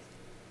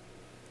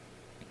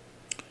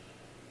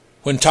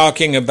when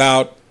talking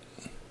about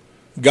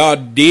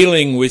God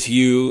dealing with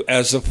you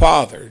as a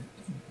father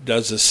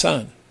does a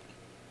son,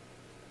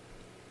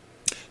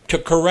 to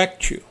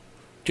correct you,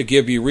 to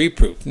give you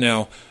reproof.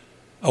 Now,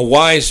 a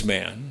wise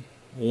man,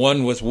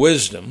 one with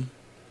wisdom,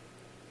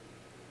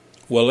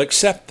 will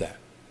accept that.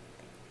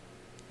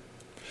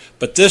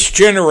 But this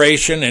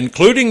generation,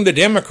 including the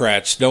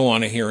Democrats, don't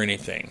want to hear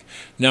anything.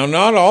 Now,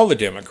 not all the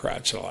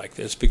Democrats are like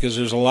this, because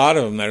there's a lot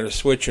of them that are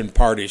switching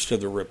parties to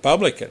the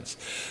Republicans.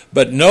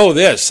 But know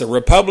this, the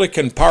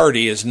Republican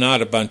Party is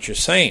not a bunch of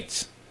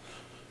saints.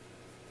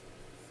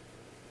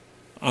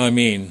 I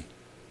mean,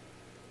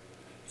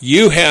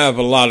 you have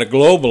a lot of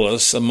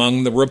globalists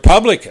among the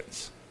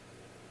Republicans.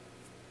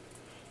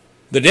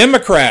 The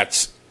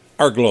Democrats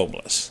are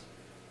globalists.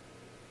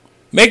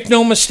 Make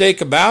no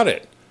mistake about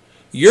it.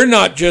 You're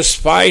not just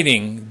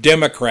fighting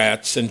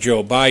Democrats and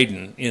Joe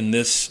Biden in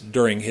this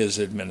during his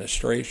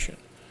administration.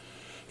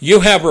 You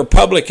have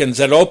Republicans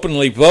that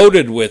openly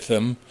voted with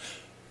them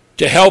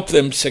to help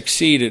them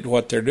succeed at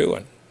what they're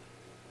doing.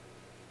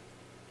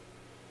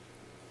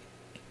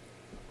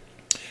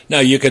 Now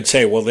you could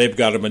say, well, they've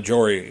got a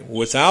majority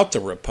without the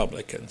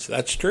Republicans.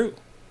 That's true.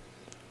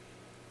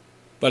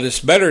 But it's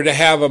better to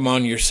have them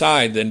on your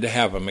side than to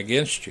have them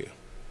against you.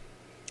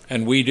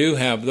 And we do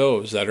have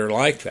those that are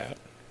like that.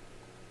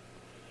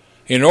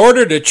 In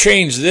order to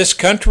change this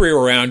country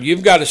around,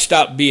 you've got to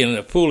stop being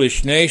a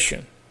foolish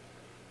nation.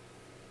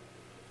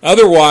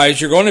 Otherwise,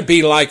 you're going to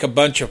be like a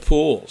bunch of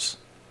fools.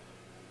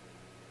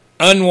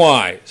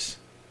 Unwise.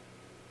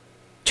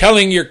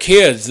 Telling your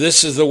kids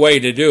this is the way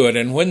to do it,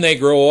 and when they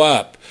grow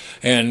up,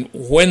 and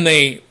when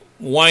they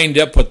wind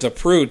up with the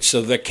fruits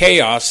of the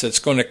chaos that's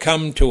going to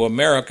come to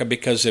America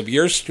because of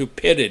your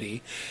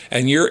stupidity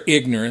and your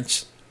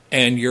ignorance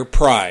and your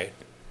pride,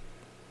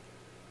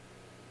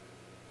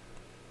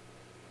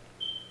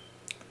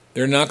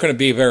 they're not going to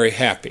be very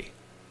happy.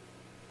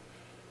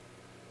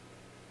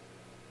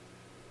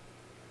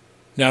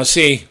 Now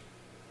see,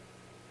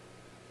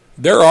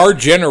 there are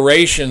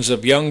generations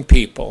of young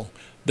people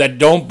that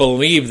don't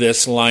believe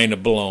this line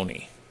of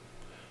baloney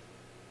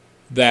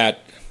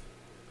that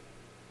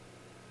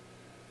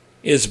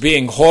is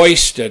being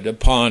hoisted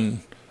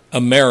upon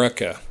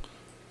America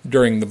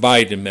during the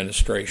Biden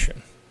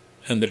administration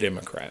and the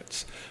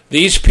Democrats.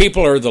 These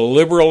people are the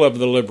liberal of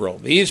the liberal.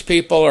 These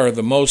people are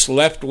the most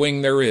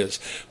left-wing there is.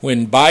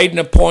 When Biden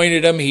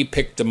appointed them, he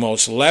picked the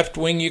most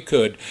left-wing you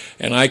could.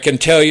 And I can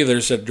tell you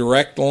there's a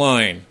direct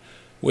line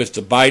with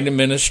the Biden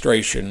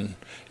administration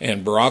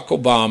and Barack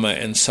Obama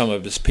and some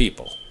of his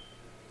people.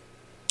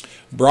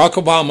 Barack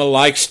Obama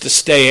likes to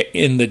stay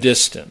in the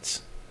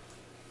distance.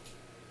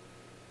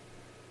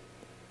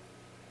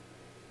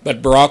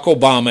 But Barack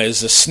Obama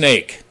is a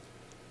snake.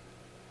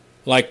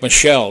 Like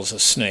Michelle's a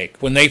snake.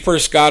 When they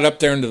first got up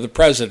there into the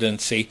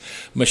presidency,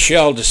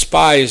 Michelle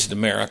despised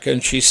America,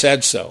 and she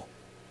said so.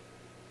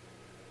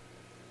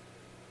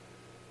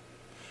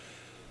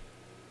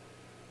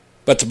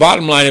 But the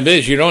bottom line of it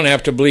is, you don't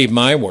have to believe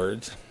my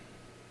words.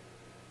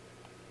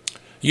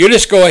 You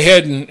just go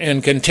ahead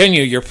and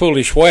continue your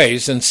foolish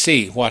ways and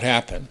see what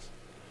happens.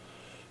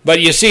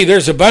 But you see,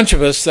 there's a bunch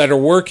of us that are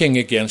working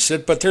against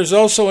it, but there's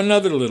also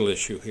another little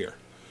issue here.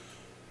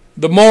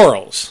 The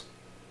morals.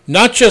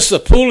 Not just the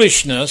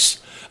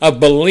foolishness of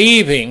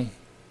believing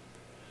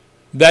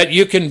that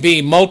you can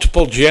be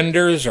multiple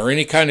genders or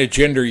any kind of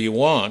gender you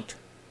want.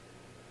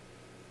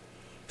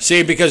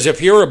 See, because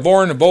if you're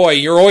born a boy,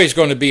 you're always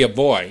going to be a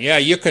boy. Yeah,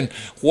 you can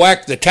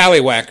whack the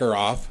tallywhacker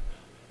off.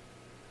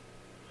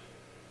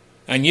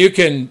 And you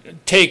can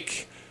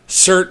take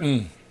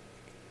certain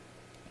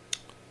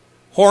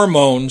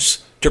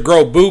hormones to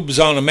grow boobs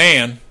on a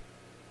man,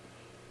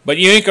 but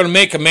you ain't going to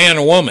make a man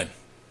a woman.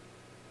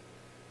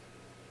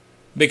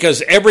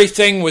 Because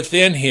everything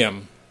within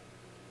him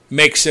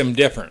makes him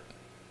different.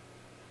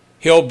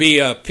 He'll be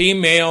a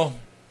female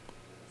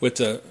with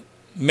a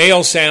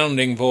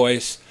male-sounding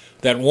voice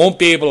that won't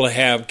be able to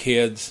have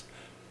kids.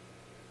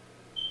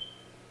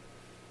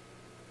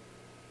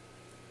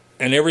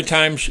 And every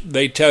time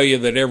they tell you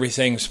that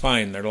everything's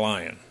fine, they're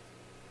lying.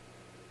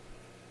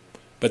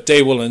 But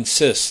they will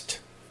insist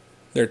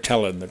they're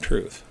telling the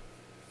truth.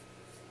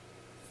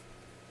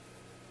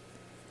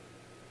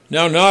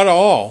 Now, not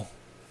all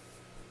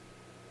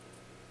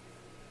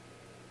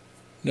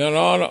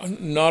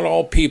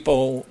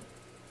people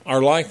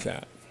are like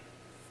that.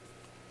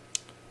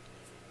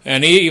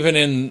 And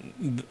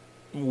even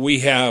we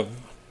have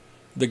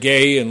the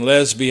gay and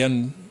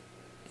lesbian,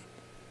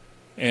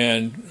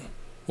 and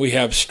we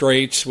have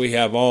straights, we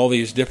have all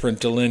these different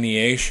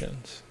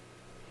delineations.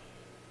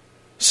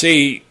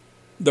 See,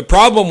 the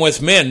problem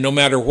with men, no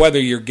matter whether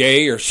you're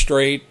gay or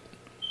straight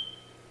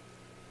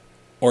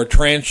or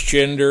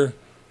transgender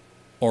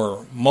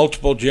or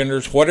multiple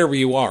genders, whatever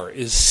you are,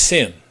 is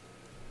sin.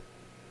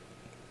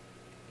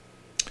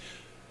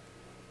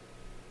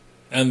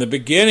 And the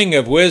beginning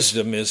of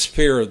wisdom is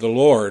fear of the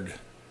Lord,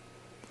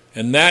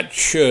 and that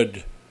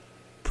should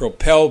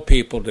propel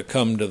people to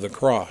come to the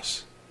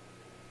cross.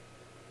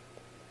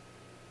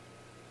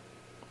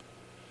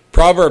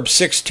 Proverbs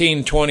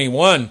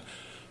 16:21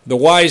 The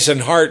wise in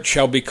heart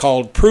shall be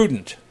called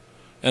prudent,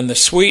 and the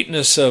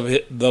sweetness of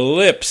the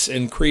lips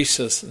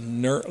increaseth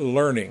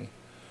learning.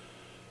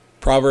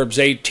 Proverbs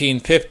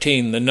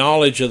 18:15, the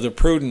knowledge of the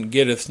prudent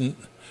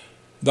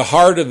the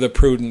heart of the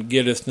prudent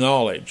getteth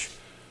knowledge,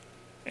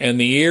 and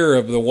the ear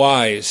of the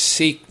wise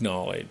seek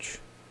knowledge.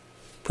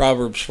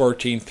 Proverbs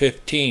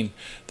 14:15,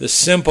 the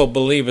simple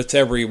believeth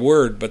every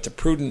word, but the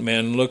prudent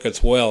man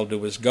looketh well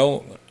to his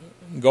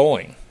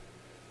going.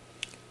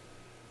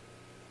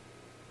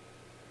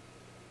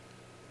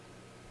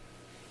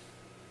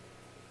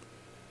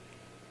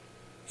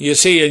 You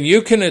see, and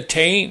you can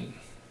attain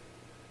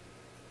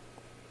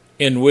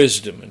in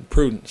wisdom and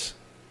prudence.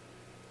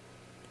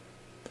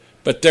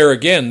 But there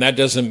again, that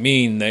doesn't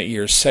mean that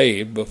you're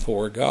saved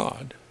before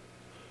God.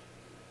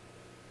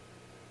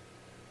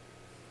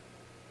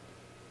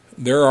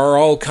 There are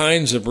all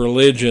kinds of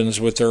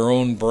religions with their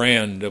own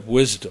brand of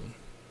wisdom.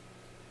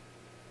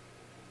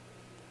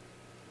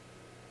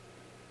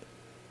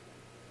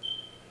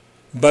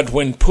 But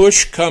when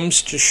push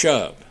comes to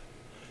shove,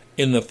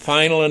 in the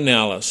final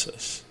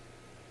analysis,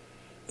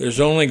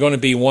 there's only going to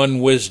be one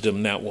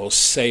wisdom that will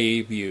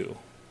save you.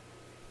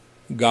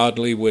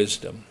 Godly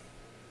wisdom.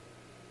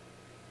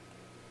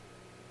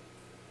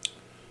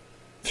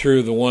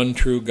 Through the one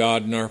true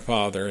God and our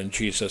Father and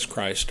Jesus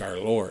Christ our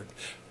Lord.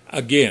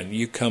 Again,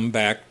 you come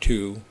back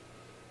to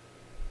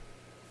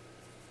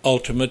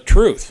ultimate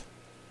truth,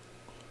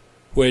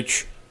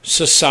 which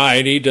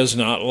society does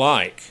not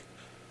like.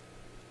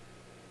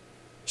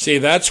 See,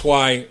 that's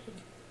why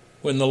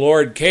when the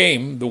Lord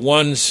came, the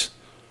ones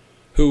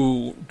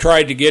who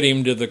tried to get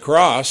him to the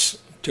cross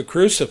to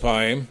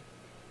crucify him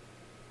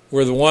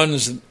were the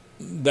ones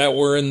that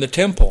were in the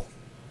temple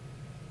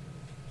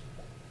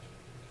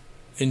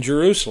in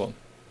Jerusalem.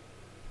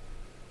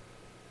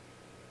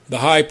 The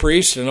high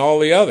priest and all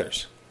the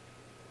others.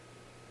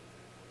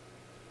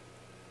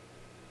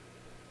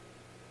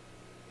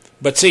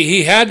 But see,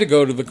 he had to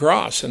go to the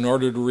cross in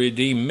order to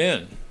redeem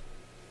men.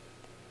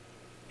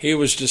 He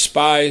was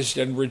despised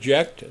and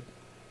rejected.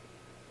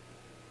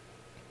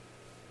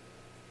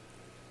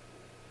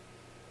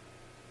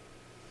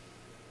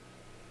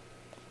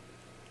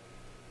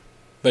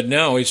 But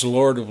now he's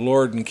Lord of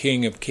Lords and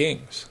King of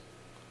Kings.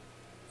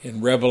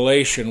 In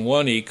Revelation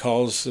 1, he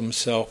calls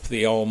himself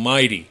the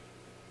Almighty.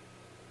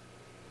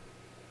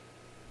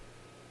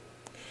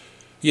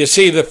 You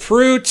see, the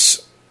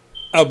fruits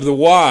of the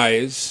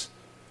wise,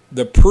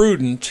 the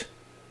prudent,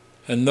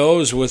 and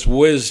those with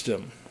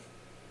wisdom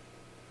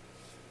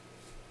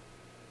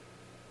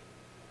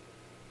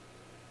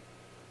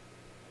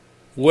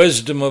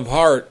wisdom of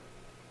heart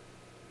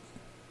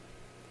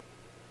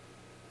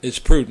is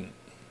prudent.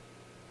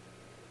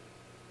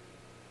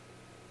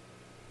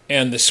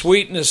 And the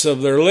sweetness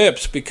of their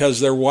lips, because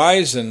they're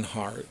wise in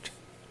heart.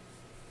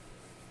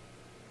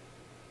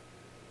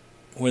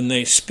 When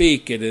they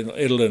speak,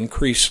 it'll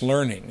increase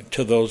learning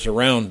to those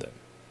around them.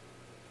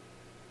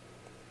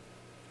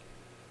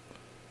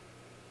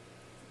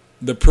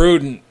 The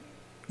prudent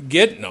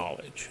get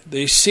knowledge.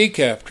 They seek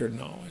after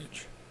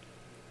knowledge.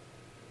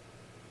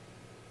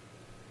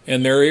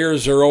 And their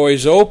ears are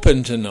always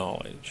open to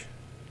knowledge.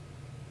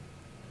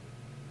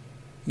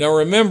 Now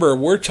remember,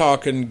 we're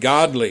talking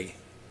godly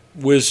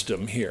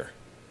wisdom here.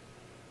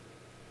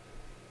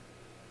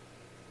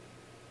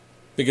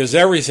 Because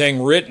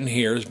everything written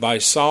here is by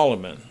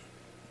Solomon,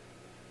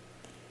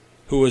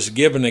 who was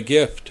given a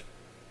gift.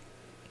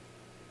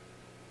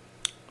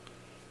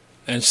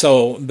 And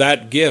so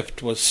that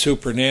gift was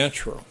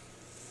supernatural.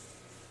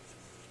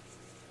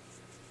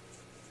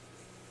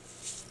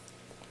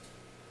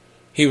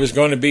 He was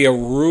going to be a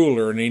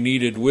ruler and he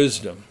needed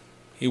wisdom.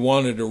 He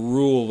wanted to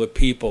rule the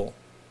people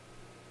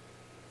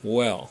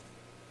well.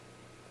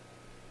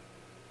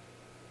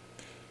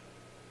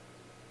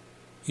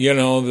 You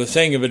know, the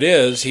thing of it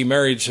is, he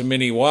married so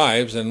many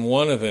wives, and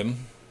one of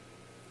them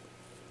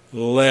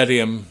led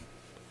him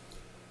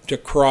to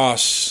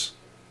cross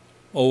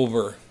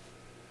over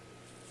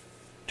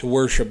to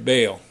worship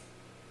Baal.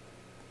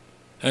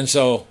 And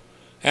so,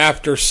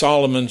 after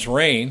Solomon's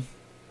reign,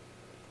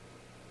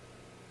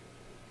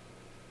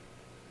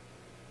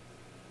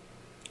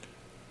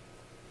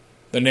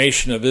 the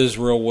nation of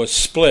Israel was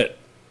split.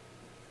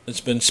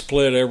 It's been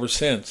split ever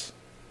since.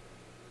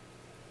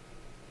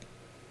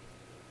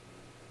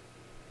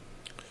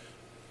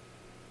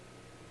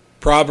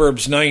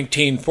 Proverbs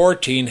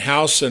 19:14,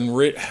 house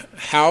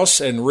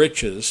and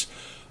riches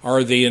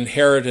are the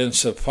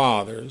inheritance of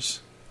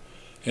fathers,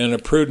 and a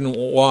prudent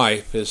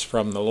wife is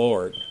from the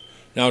Lord.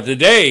 Now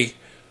today,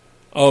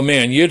 oh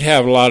man, you'd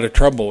have a lot of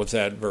trouble with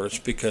that verse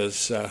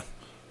because,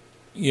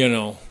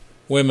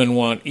 women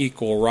want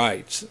equal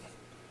rights.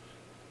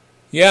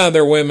 Yeah,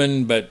 they're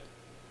women, but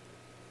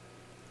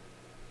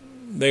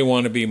they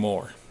want to be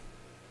more.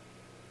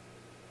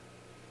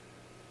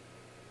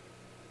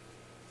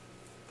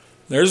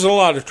 There's a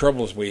lot of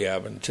troubles we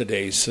have in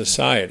today's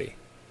society.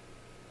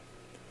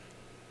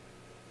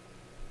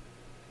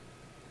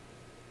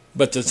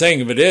 But the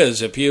thing of it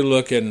is, if you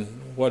look in,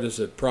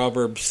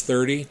 Proverbs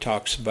 30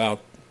 talks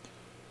about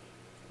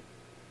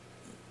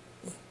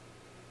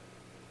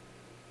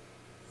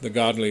the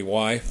godly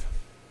wife.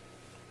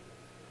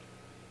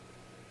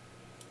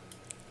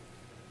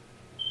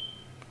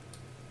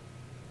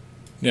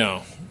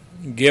 Now,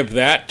 give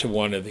that to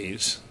one of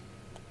these.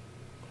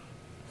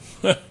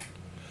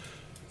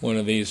 One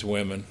of these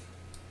women.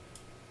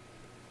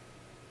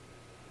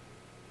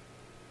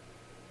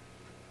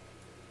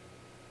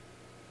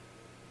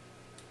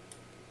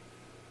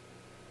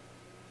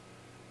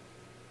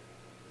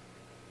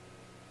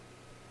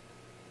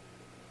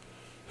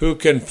 Who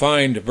can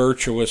find a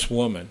virtuous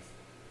woman?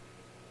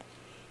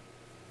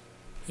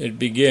 It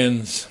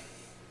begins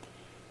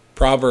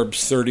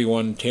Proverbs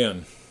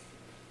 31:10.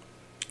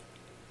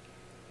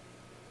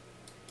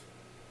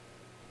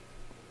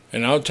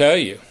 And I'll tell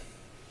you,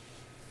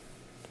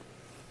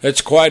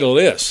 it's quite a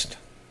list.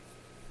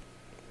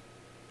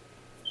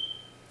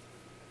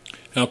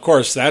 Now, of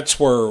course, that's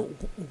where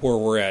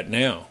we're at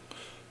now.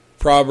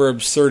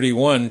 Proverbs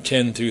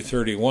 31:10 through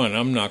 31.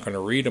 I'm not going to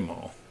read them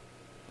all.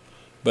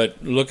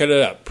 But look it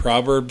up.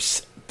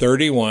 Proverbs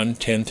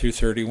 31:10 through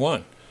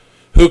 31.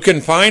 Who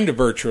can find a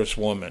virtuous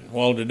woman?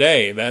 Well,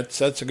 today,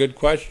 that's a good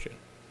question.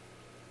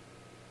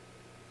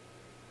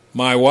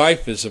 My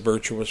wife is a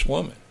virtuous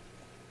woman.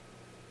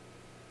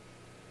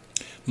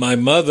 My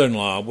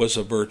mother-in-law was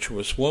a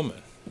virtuous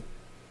woman.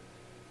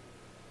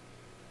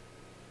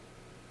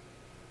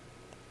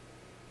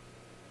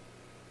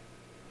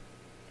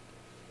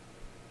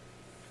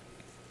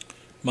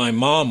 My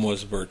mom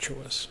was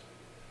virtuous.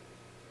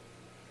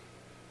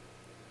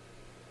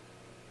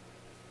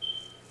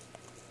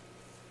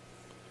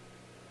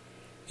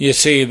 You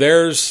see,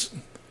 there's,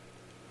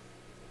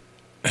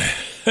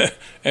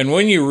 and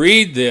when you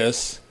read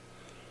this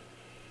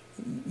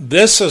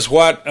is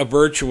what a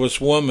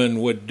virtuous woman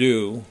would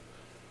do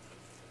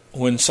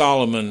when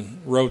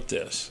Solomon wrote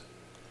this.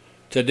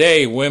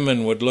 Today,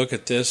 women would look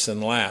at this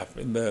and laugh,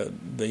 the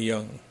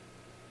young.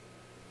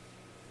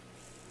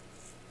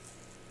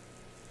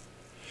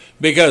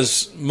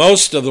 Because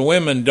most of the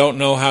women don't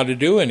know how to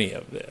do any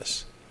of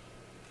this.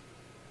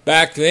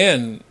 Back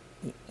then,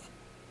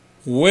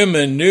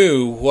 women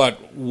knew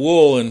what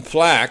wool and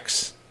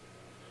flax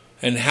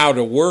and how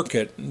to work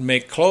it and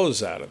make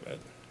clothes out of it.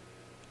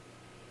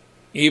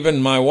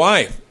 Even my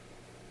wife,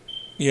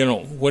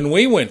 when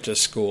we went to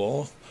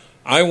school,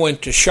 I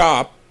went to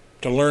shop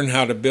to learn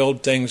how to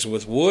build things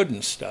with wood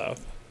and stuff.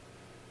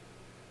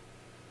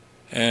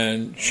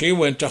 And she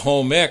went to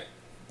home ec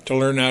to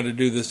learn how to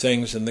do the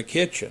things in the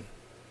kitchen.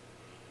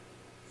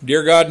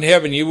 Dear God in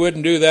heaven, you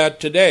wouldn't do that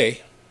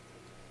today.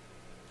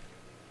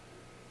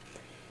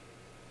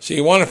 So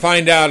you want to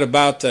find out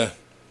about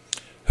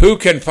who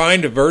can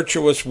find a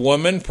virtuous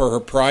woman for her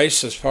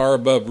price as far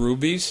above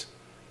rubies?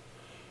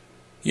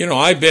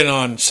 I've been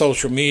on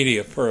social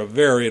media for a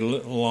very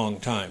long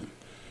time.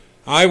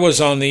 I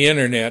was on the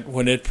internet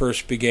when it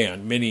first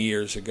began, many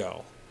years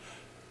ago.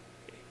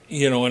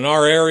 In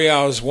our area,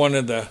 I was one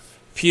of the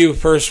few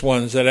first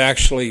ones that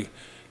actually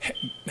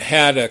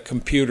had a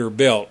computer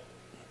built.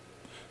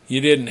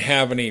 You didn't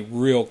have any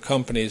real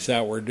companies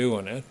that were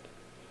doing it.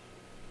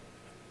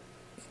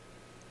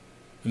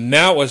 And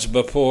that was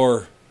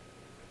before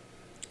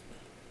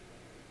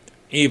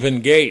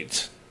even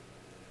Gates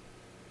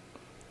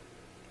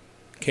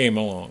came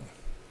along.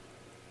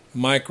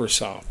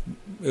 Microsoft,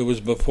 it was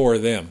before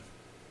them.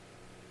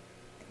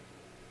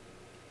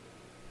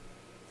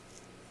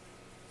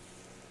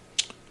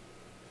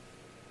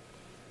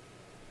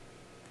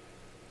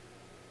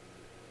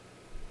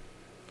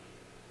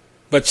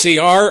 But see,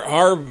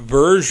 our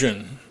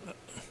version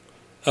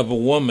of a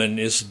woman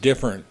is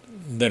different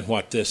than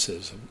what this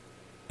is.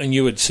 And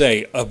you would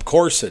say, of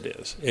course it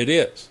is. It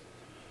is.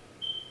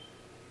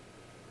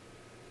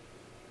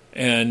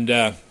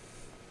 And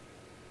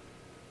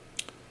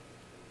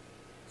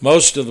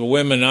most of the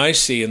women I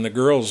see and the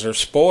girls are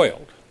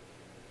spoiled.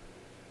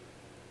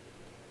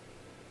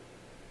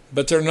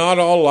 But they're not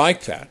all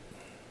like that.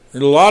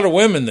 There are a lot of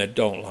women that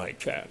don't like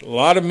that. A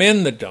lot of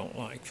men that don't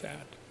like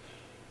that.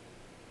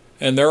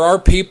 And there are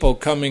people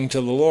coming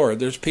to the Lord.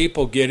 There's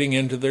people getting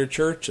into their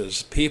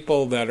churches.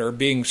 People that are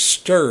being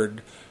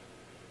stirred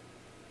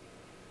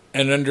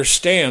and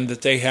understand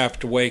that they have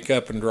to wake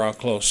up and draw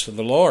close to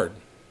the Lord.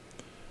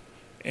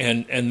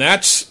 And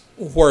that's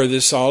where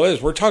this all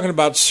is. We're talking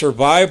about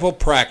survival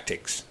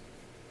practices.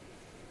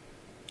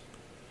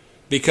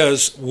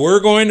 Because we're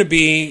going to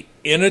be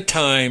in a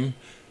time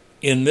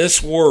in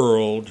this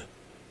world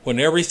when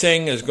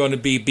everything is going to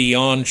be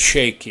beyond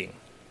shaking.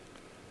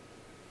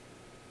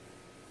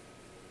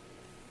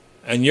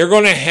 And you're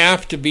going to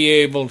have to be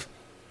able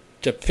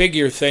to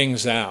figure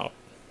things out.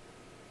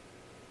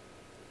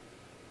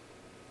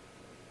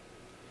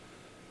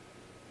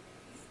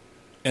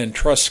 And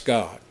trust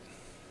God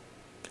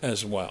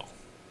as well.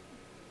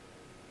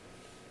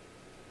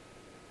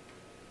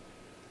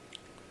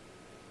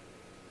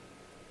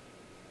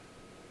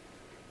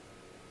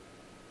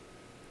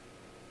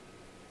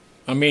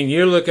 I mean,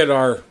 you look at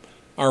our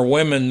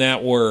women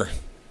that were,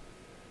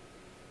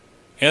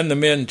 and the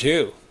men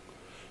too,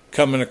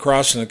 coming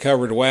across in a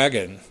covered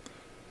wagon.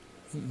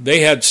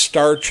 They had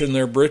starch in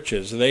their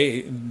breeches.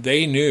 They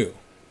knew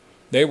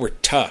They were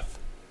tough.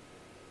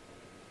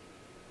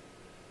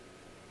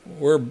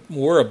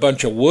 We're a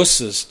bunch of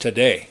wusses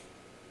today.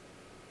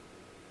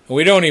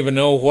 We don't even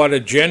know what a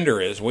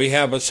gender is. We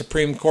have a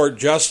Supreme Court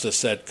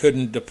justice that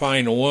couldn't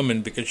define a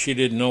woman because she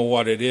didn't know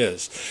what it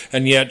is.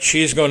 And yet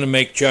she's going to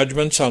make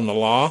judgments on the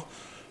law.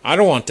 I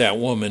don't want that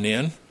woman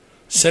in.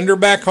 Send her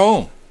back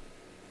home.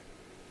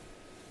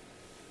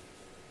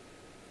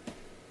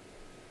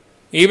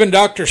 Even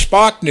Dr.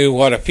 Spock knew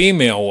what a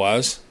female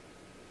was,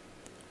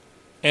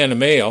 and a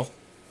male,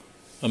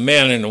 a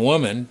man and a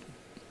woman.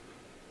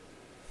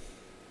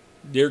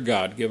 Dear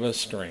God, give us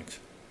strength.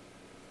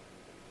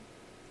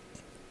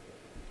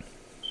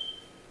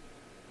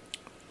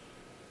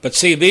 But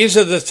see, these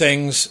are the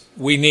things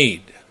we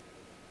need.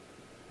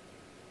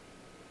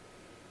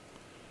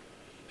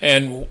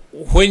 And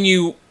when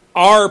you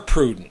are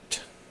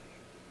prudent,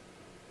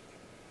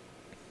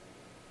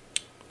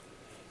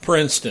 for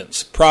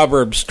instance,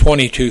 Proverbs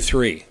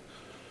 22:3,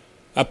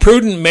 a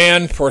prudent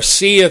man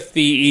foreseeth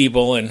the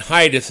evil and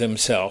hideth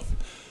himself,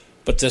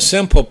 but the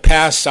simple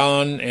pass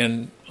on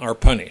and are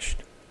punished.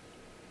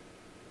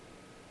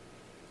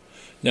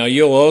 Now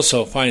you'll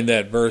also find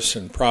that verse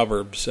in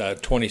Proverbs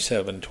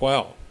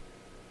 27:12.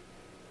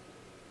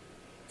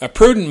 A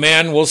prudent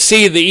man will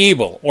see the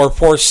evil or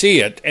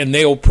foresee it, and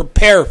they will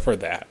prepare for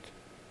that.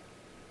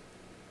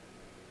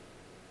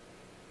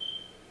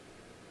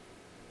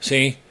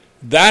 See,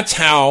 that's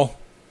how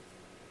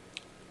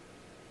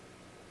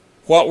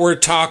what we're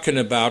talking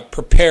about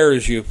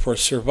prepares you for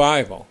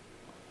survival.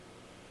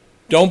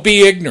 Don't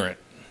be ignorant.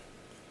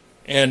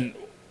 And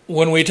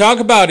when we talk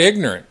about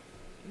ignorant,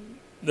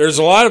 there's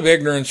a lot of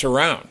ignorance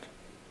around.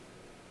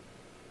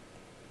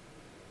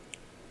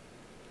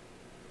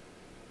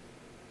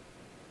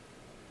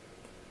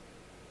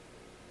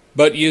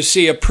 But you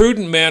see, a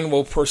prudent man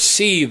will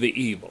foresee the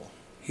evil.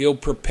 He'll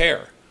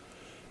prepare.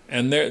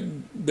 And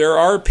there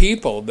are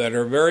people that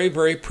are very,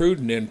 very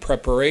prudent in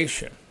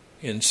preparation,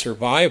 in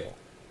survival.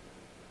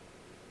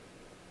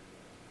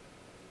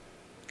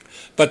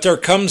 But there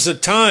comes a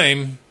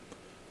time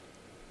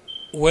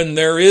when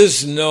there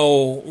is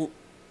no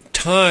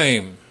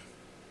time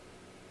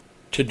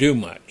to do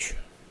much.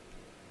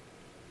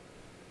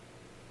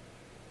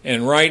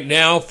 And right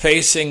now,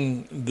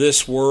 facing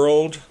this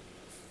world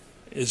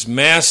is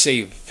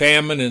massive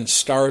famine and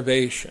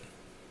starvation.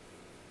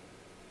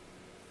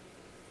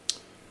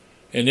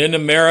 And in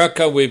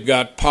America, we've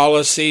got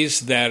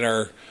policies that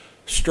are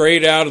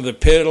straight out of the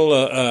pit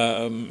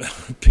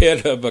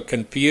of a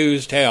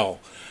confused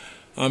hell.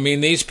 I mean,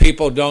 these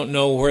people don't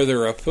know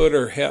whether a foot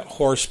or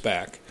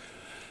horseback.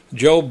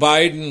 Joe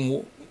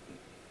Biden,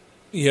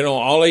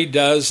 all he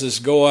does is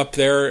go up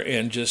there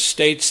and just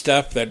state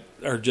stuff that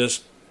are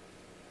just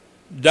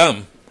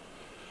dumb.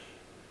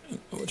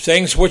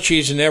 Things which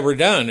he's never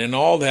done, and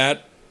all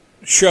that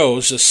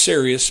shows a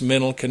serious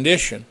mental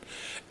condition.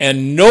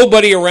 And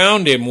nobody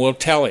around him will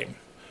tell him.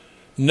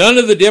 None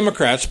of the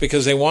Democrats,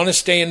 because they want to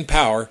stay in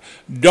power,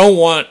 don't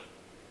want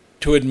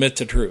to admit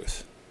the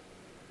truth.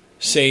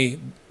 See,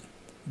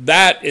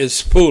 that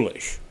is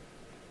foolish.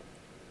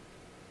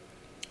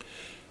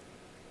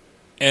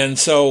 And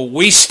so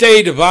we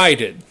stay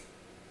divided,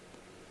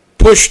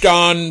 pushed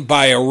on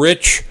by a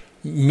rich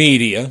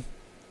media,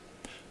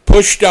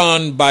 pushed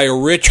on by a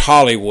rich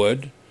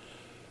Hollywood,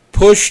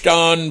 pushed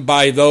on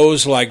by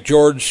those like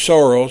George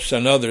Soros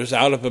and others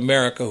out of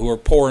America who are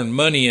pouring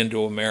money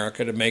into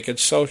America to make it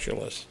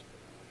socialist.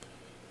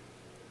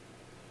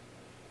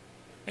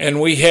 And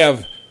we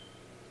have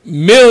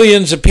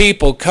millions of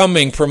people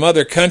coming from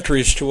other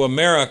countries to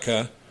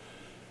America,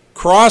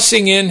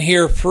 crossing in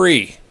here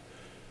free.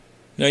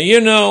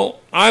 Now,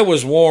 I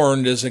was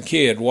warned as a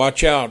kid,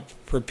 watch out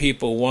for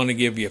people who want to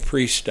give you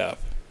free stuff.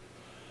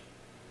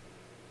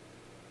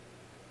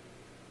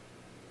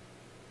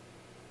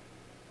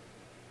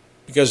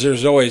 Because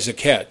there's always a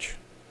catch.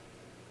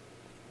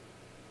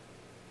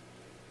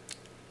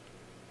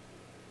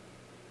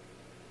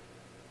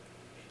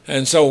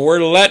 And so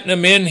we're letting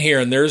them in here,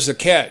 and there's the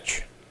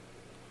catch.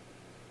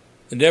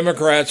 The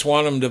Democrats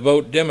want them to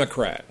vote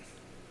Democrat.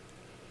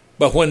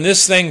 But when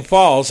this thing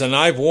falls, and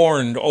I've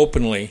warned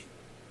openly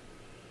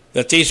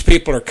that these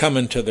people are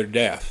coming to their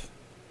death.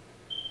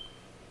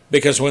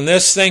 Because when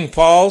this thing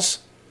falls,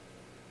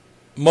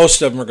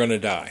 most of them are going to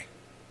die.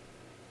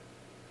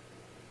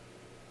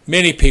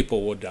 Many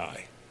people will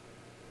die.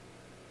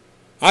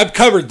 I've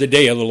covered the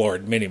day of the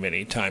Lord many,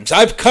 many times.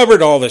 I've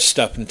covered all this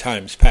stuff in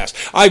times past.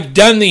 I've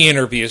done the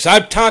interviews.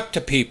 I've talked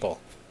to people.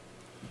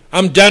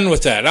 I'm done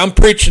with that. I'm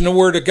preaching the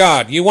Word of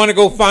God. You want to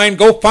go find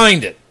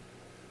it.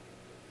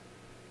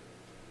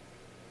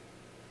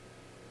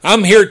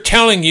 I'm here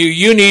telling you,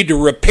 you need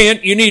to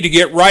repent. You need to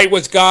get right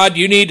with God.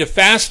 You need to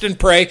fast and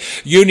pray.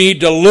 You need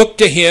to look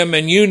to Him,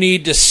 and you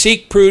need to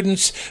seek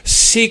prudence,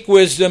 seek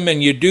wisdom,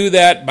 and you do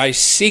that by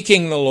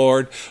seeking the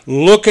Lord,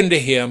 looking to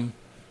Him,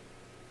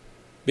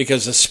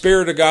 because the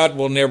Spirit of God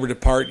will never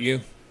depart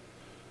you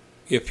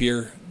if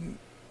you're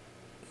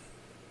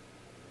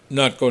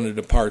not going to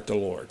depart the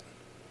Lord.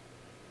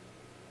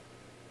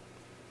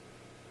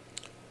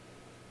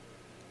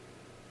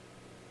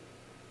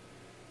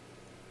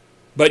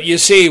 But you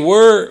see,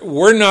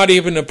 we're not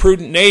even a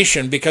prudent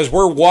nation because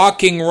we're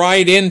walking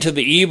right into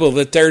the evil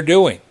that they're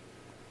doing.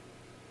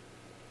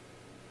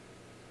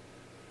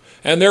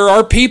 And there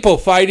are people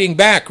fighting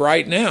back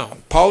right now,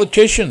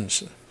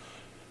 politicians.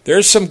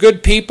 There's some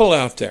good people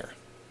out there.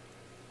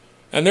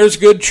 And there's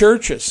good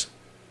churches.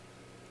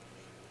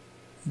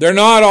 They're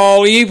not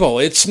all evil.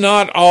 It's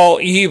not all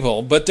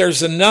evil, but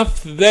there's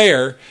enough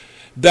there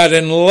that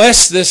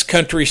unless this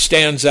country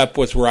stands up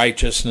with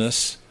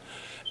righteousness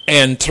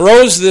and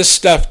throws this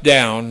stuff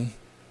down,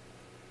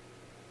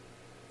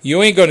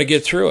 you ain't going to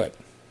get through it.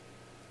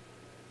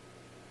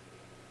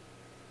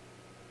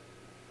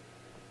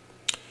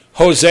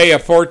 Hosea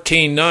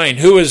 14:9,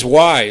 who is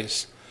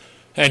wise,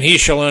 and he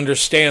shall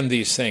understand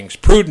these things,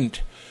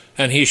 prudent,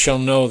 and he shall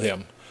know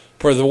them.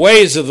 For the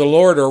ways of the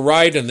Lord are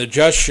right, and the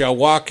just shall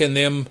walk in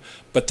them,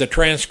 but the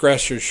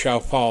transgressors shall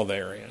fall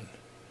therein.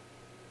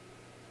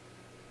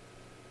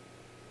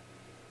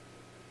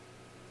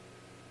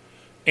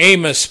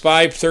 Amos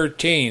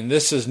 5:13,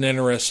 this is an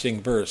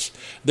interesting verse.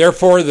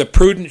 Therefore the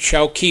prudent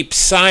shall keep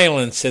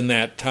silence in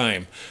that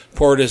time,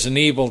 for it is an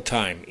evil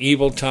time.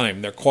 Evil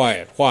time, they're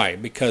quiet. Why?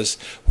 Because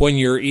when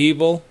you're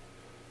evil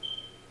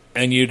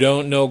and you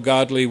don't know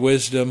godly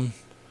wisdom,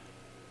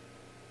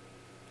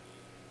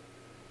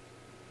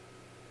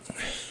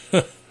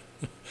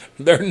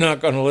 they're not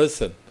going to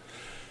listen.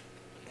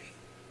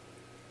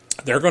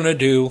 They're going to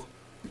do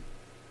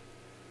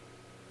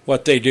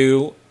what they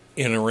do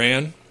in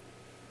Iran,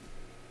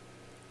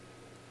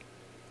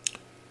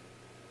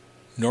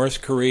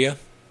 North Korea,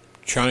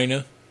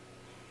 China,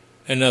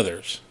 and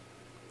others.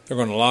 They're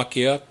going to lock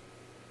you up.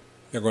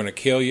 They're going to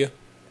kill you.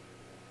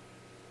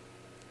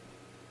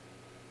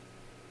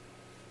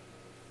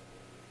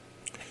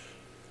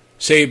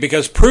 See,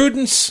 because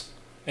prudence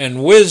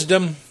and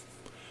wisdom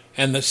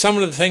and some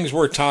of the things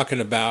we're talking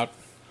about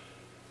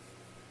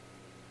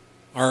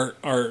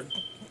are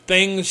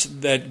things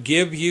that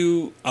give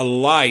you a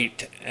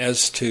light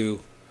as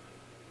to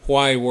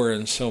why we're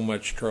in so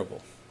much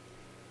trouble.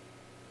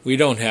 We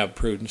don't have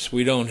prudence.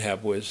 We don't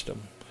have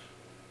wisdom.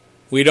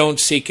 We don't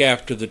seek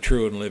after the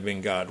true and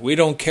living God. We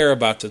don't care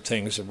about the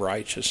things of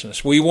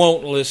righteousness. We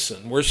won't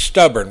listen. We're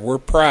stubborn. We're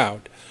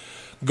proud.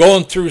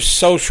 Going through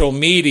social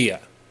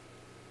media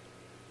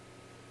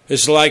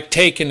is like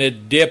taking a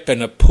dip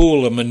in a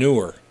pool of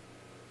manure.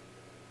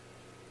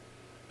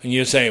 And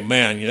you say,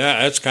 man,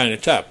 that's kind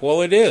of tough.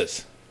 Well, it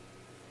is.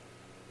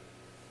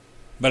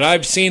 But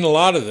I've seen a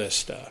lot of this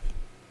stuff.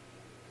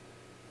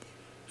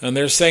 And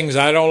there's things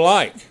I don't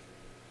like.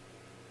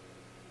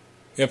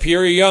 If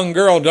you're a young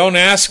girl, don't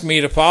ask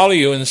me to follow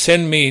you and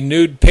send me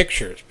nude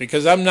pictures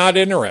because I'm not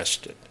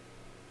interested.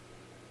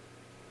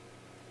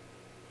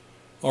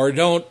 Or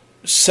don't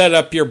set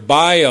up your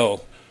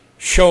bio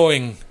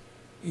showing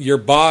your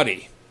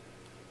body.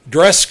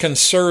 Dress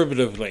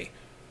conservatively.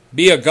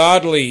 Be a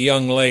godly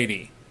young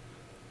lady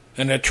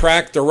and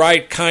attract the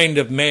right kind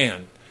of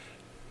man.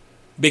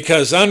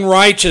 Because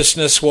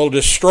unrighteousness will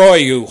destroy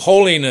you.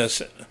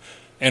 Holiness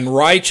and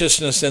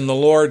righteousness in the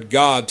Lord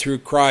God through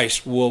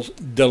Christ will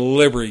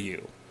deliver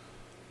you.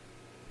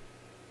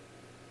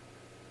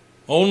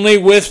 Only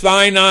with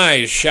thine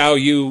eyes shall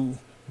you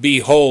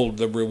behold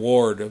the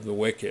reward of the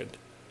wicked,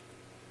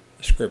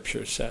 the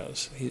Scripture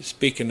says. He's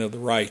speaking of the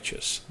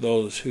righteous,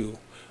 those who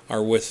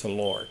are with the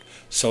Lord.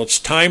 So it's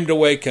time to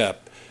wake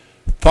up.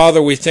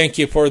 Father, we thank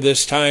you for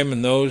this time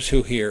and those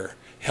who hear.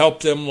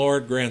 Help them,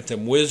 Lord. Grant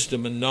them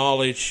wisdom and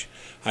knowledge.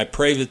 I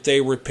pray that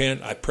they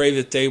repent. I pray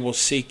that they will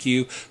seek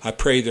you. I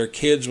pray their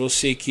kids will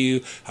seek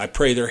you. I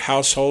pray their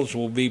households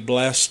will be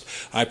blessed.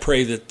 I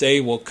pray that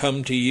they will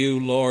come to you,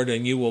 Lord,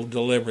 and you will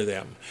deliver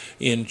them.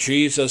 In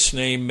Jesus'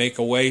 name, make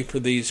a way for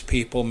these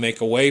people.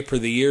 Make a way for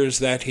the ears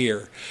that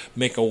hear.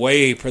 Make a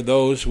way for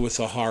those with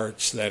the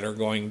hearts that are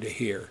going to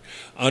hear.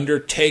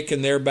 Undertake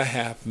in their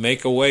behalf.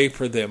 Make a way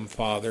for them,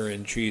 Father,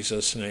 in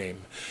Jesus'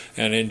 name.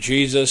 And in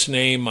Jesus'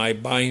 name, I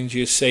bind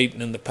you,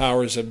 Satan, and the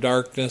powers of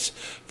darkness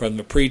from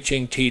the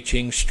preaching,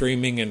 teaching,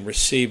 streaming, and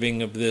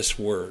receiving of this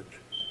word.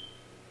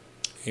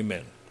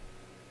 Amen.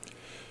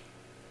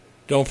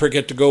 Don't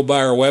forget to go by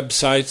our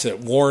websites at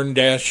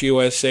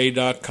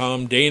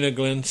warn-usa.com,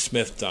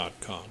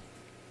 danaglennsmith.com.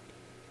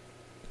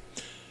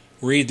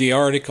 Read the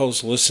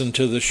articles, listen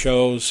to the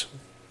shows.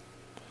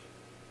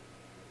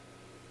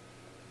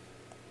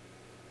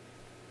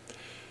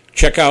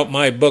 Check out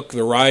my book,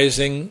 The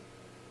Rising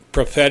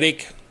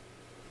Prophetic,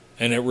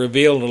 and it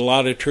revealed a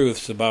lot of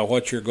truths about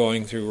what you're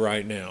going through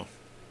right now.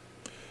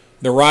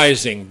 The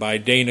Rising by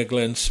Dana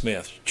Glenn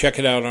Smith. Check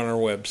it out on our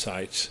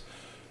websites.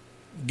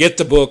 Get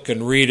the book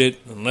and read it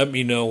and let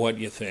me know what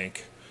you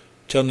think.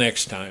 Till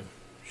next time,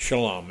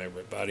 shalom,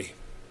 everybody.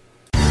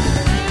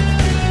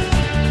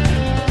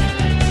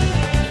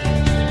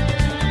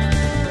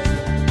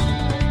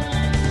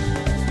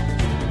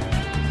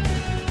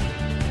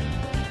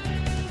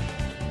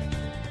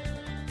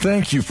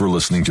 Thank you for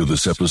listening to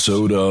this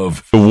episode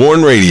of The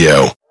Warn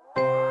Radio.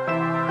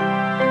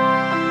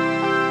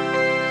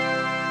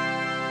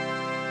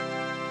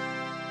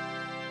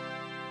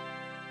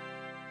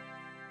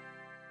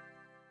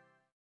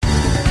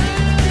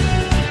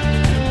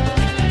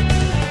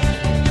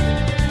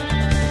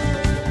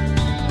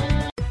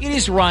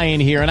 is Ryan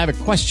here, and I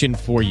have a question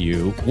for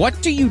you. What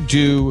do you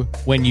do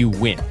when you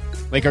win?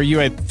 Like, are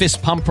you a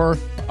fist pumper,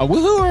 a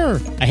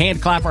woohooer, a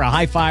hand clapper, a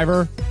high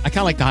fiver? I kind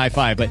of like the high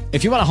five, but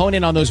if you want to hone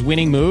in on those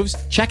winning moves,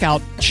 check out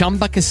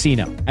Chumba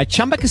Casino. At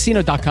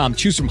ChumbaCasino.com,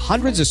 choose from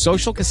hundreds of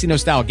social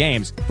casino-style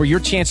games for your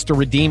chance to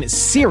redeem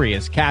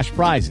serious cash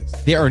prizes.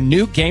 There are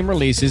new game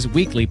releases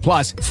weekly,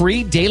 plus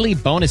free daily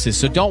bonuses.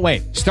 So don't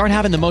wait. Start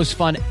having the most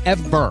fun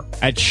ever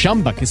at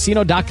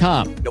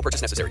ChumbaCasino.com. No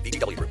purchase necessary.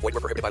 VGW Group. Void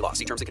where prohibited by law.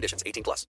 See terms and conditions. 18+.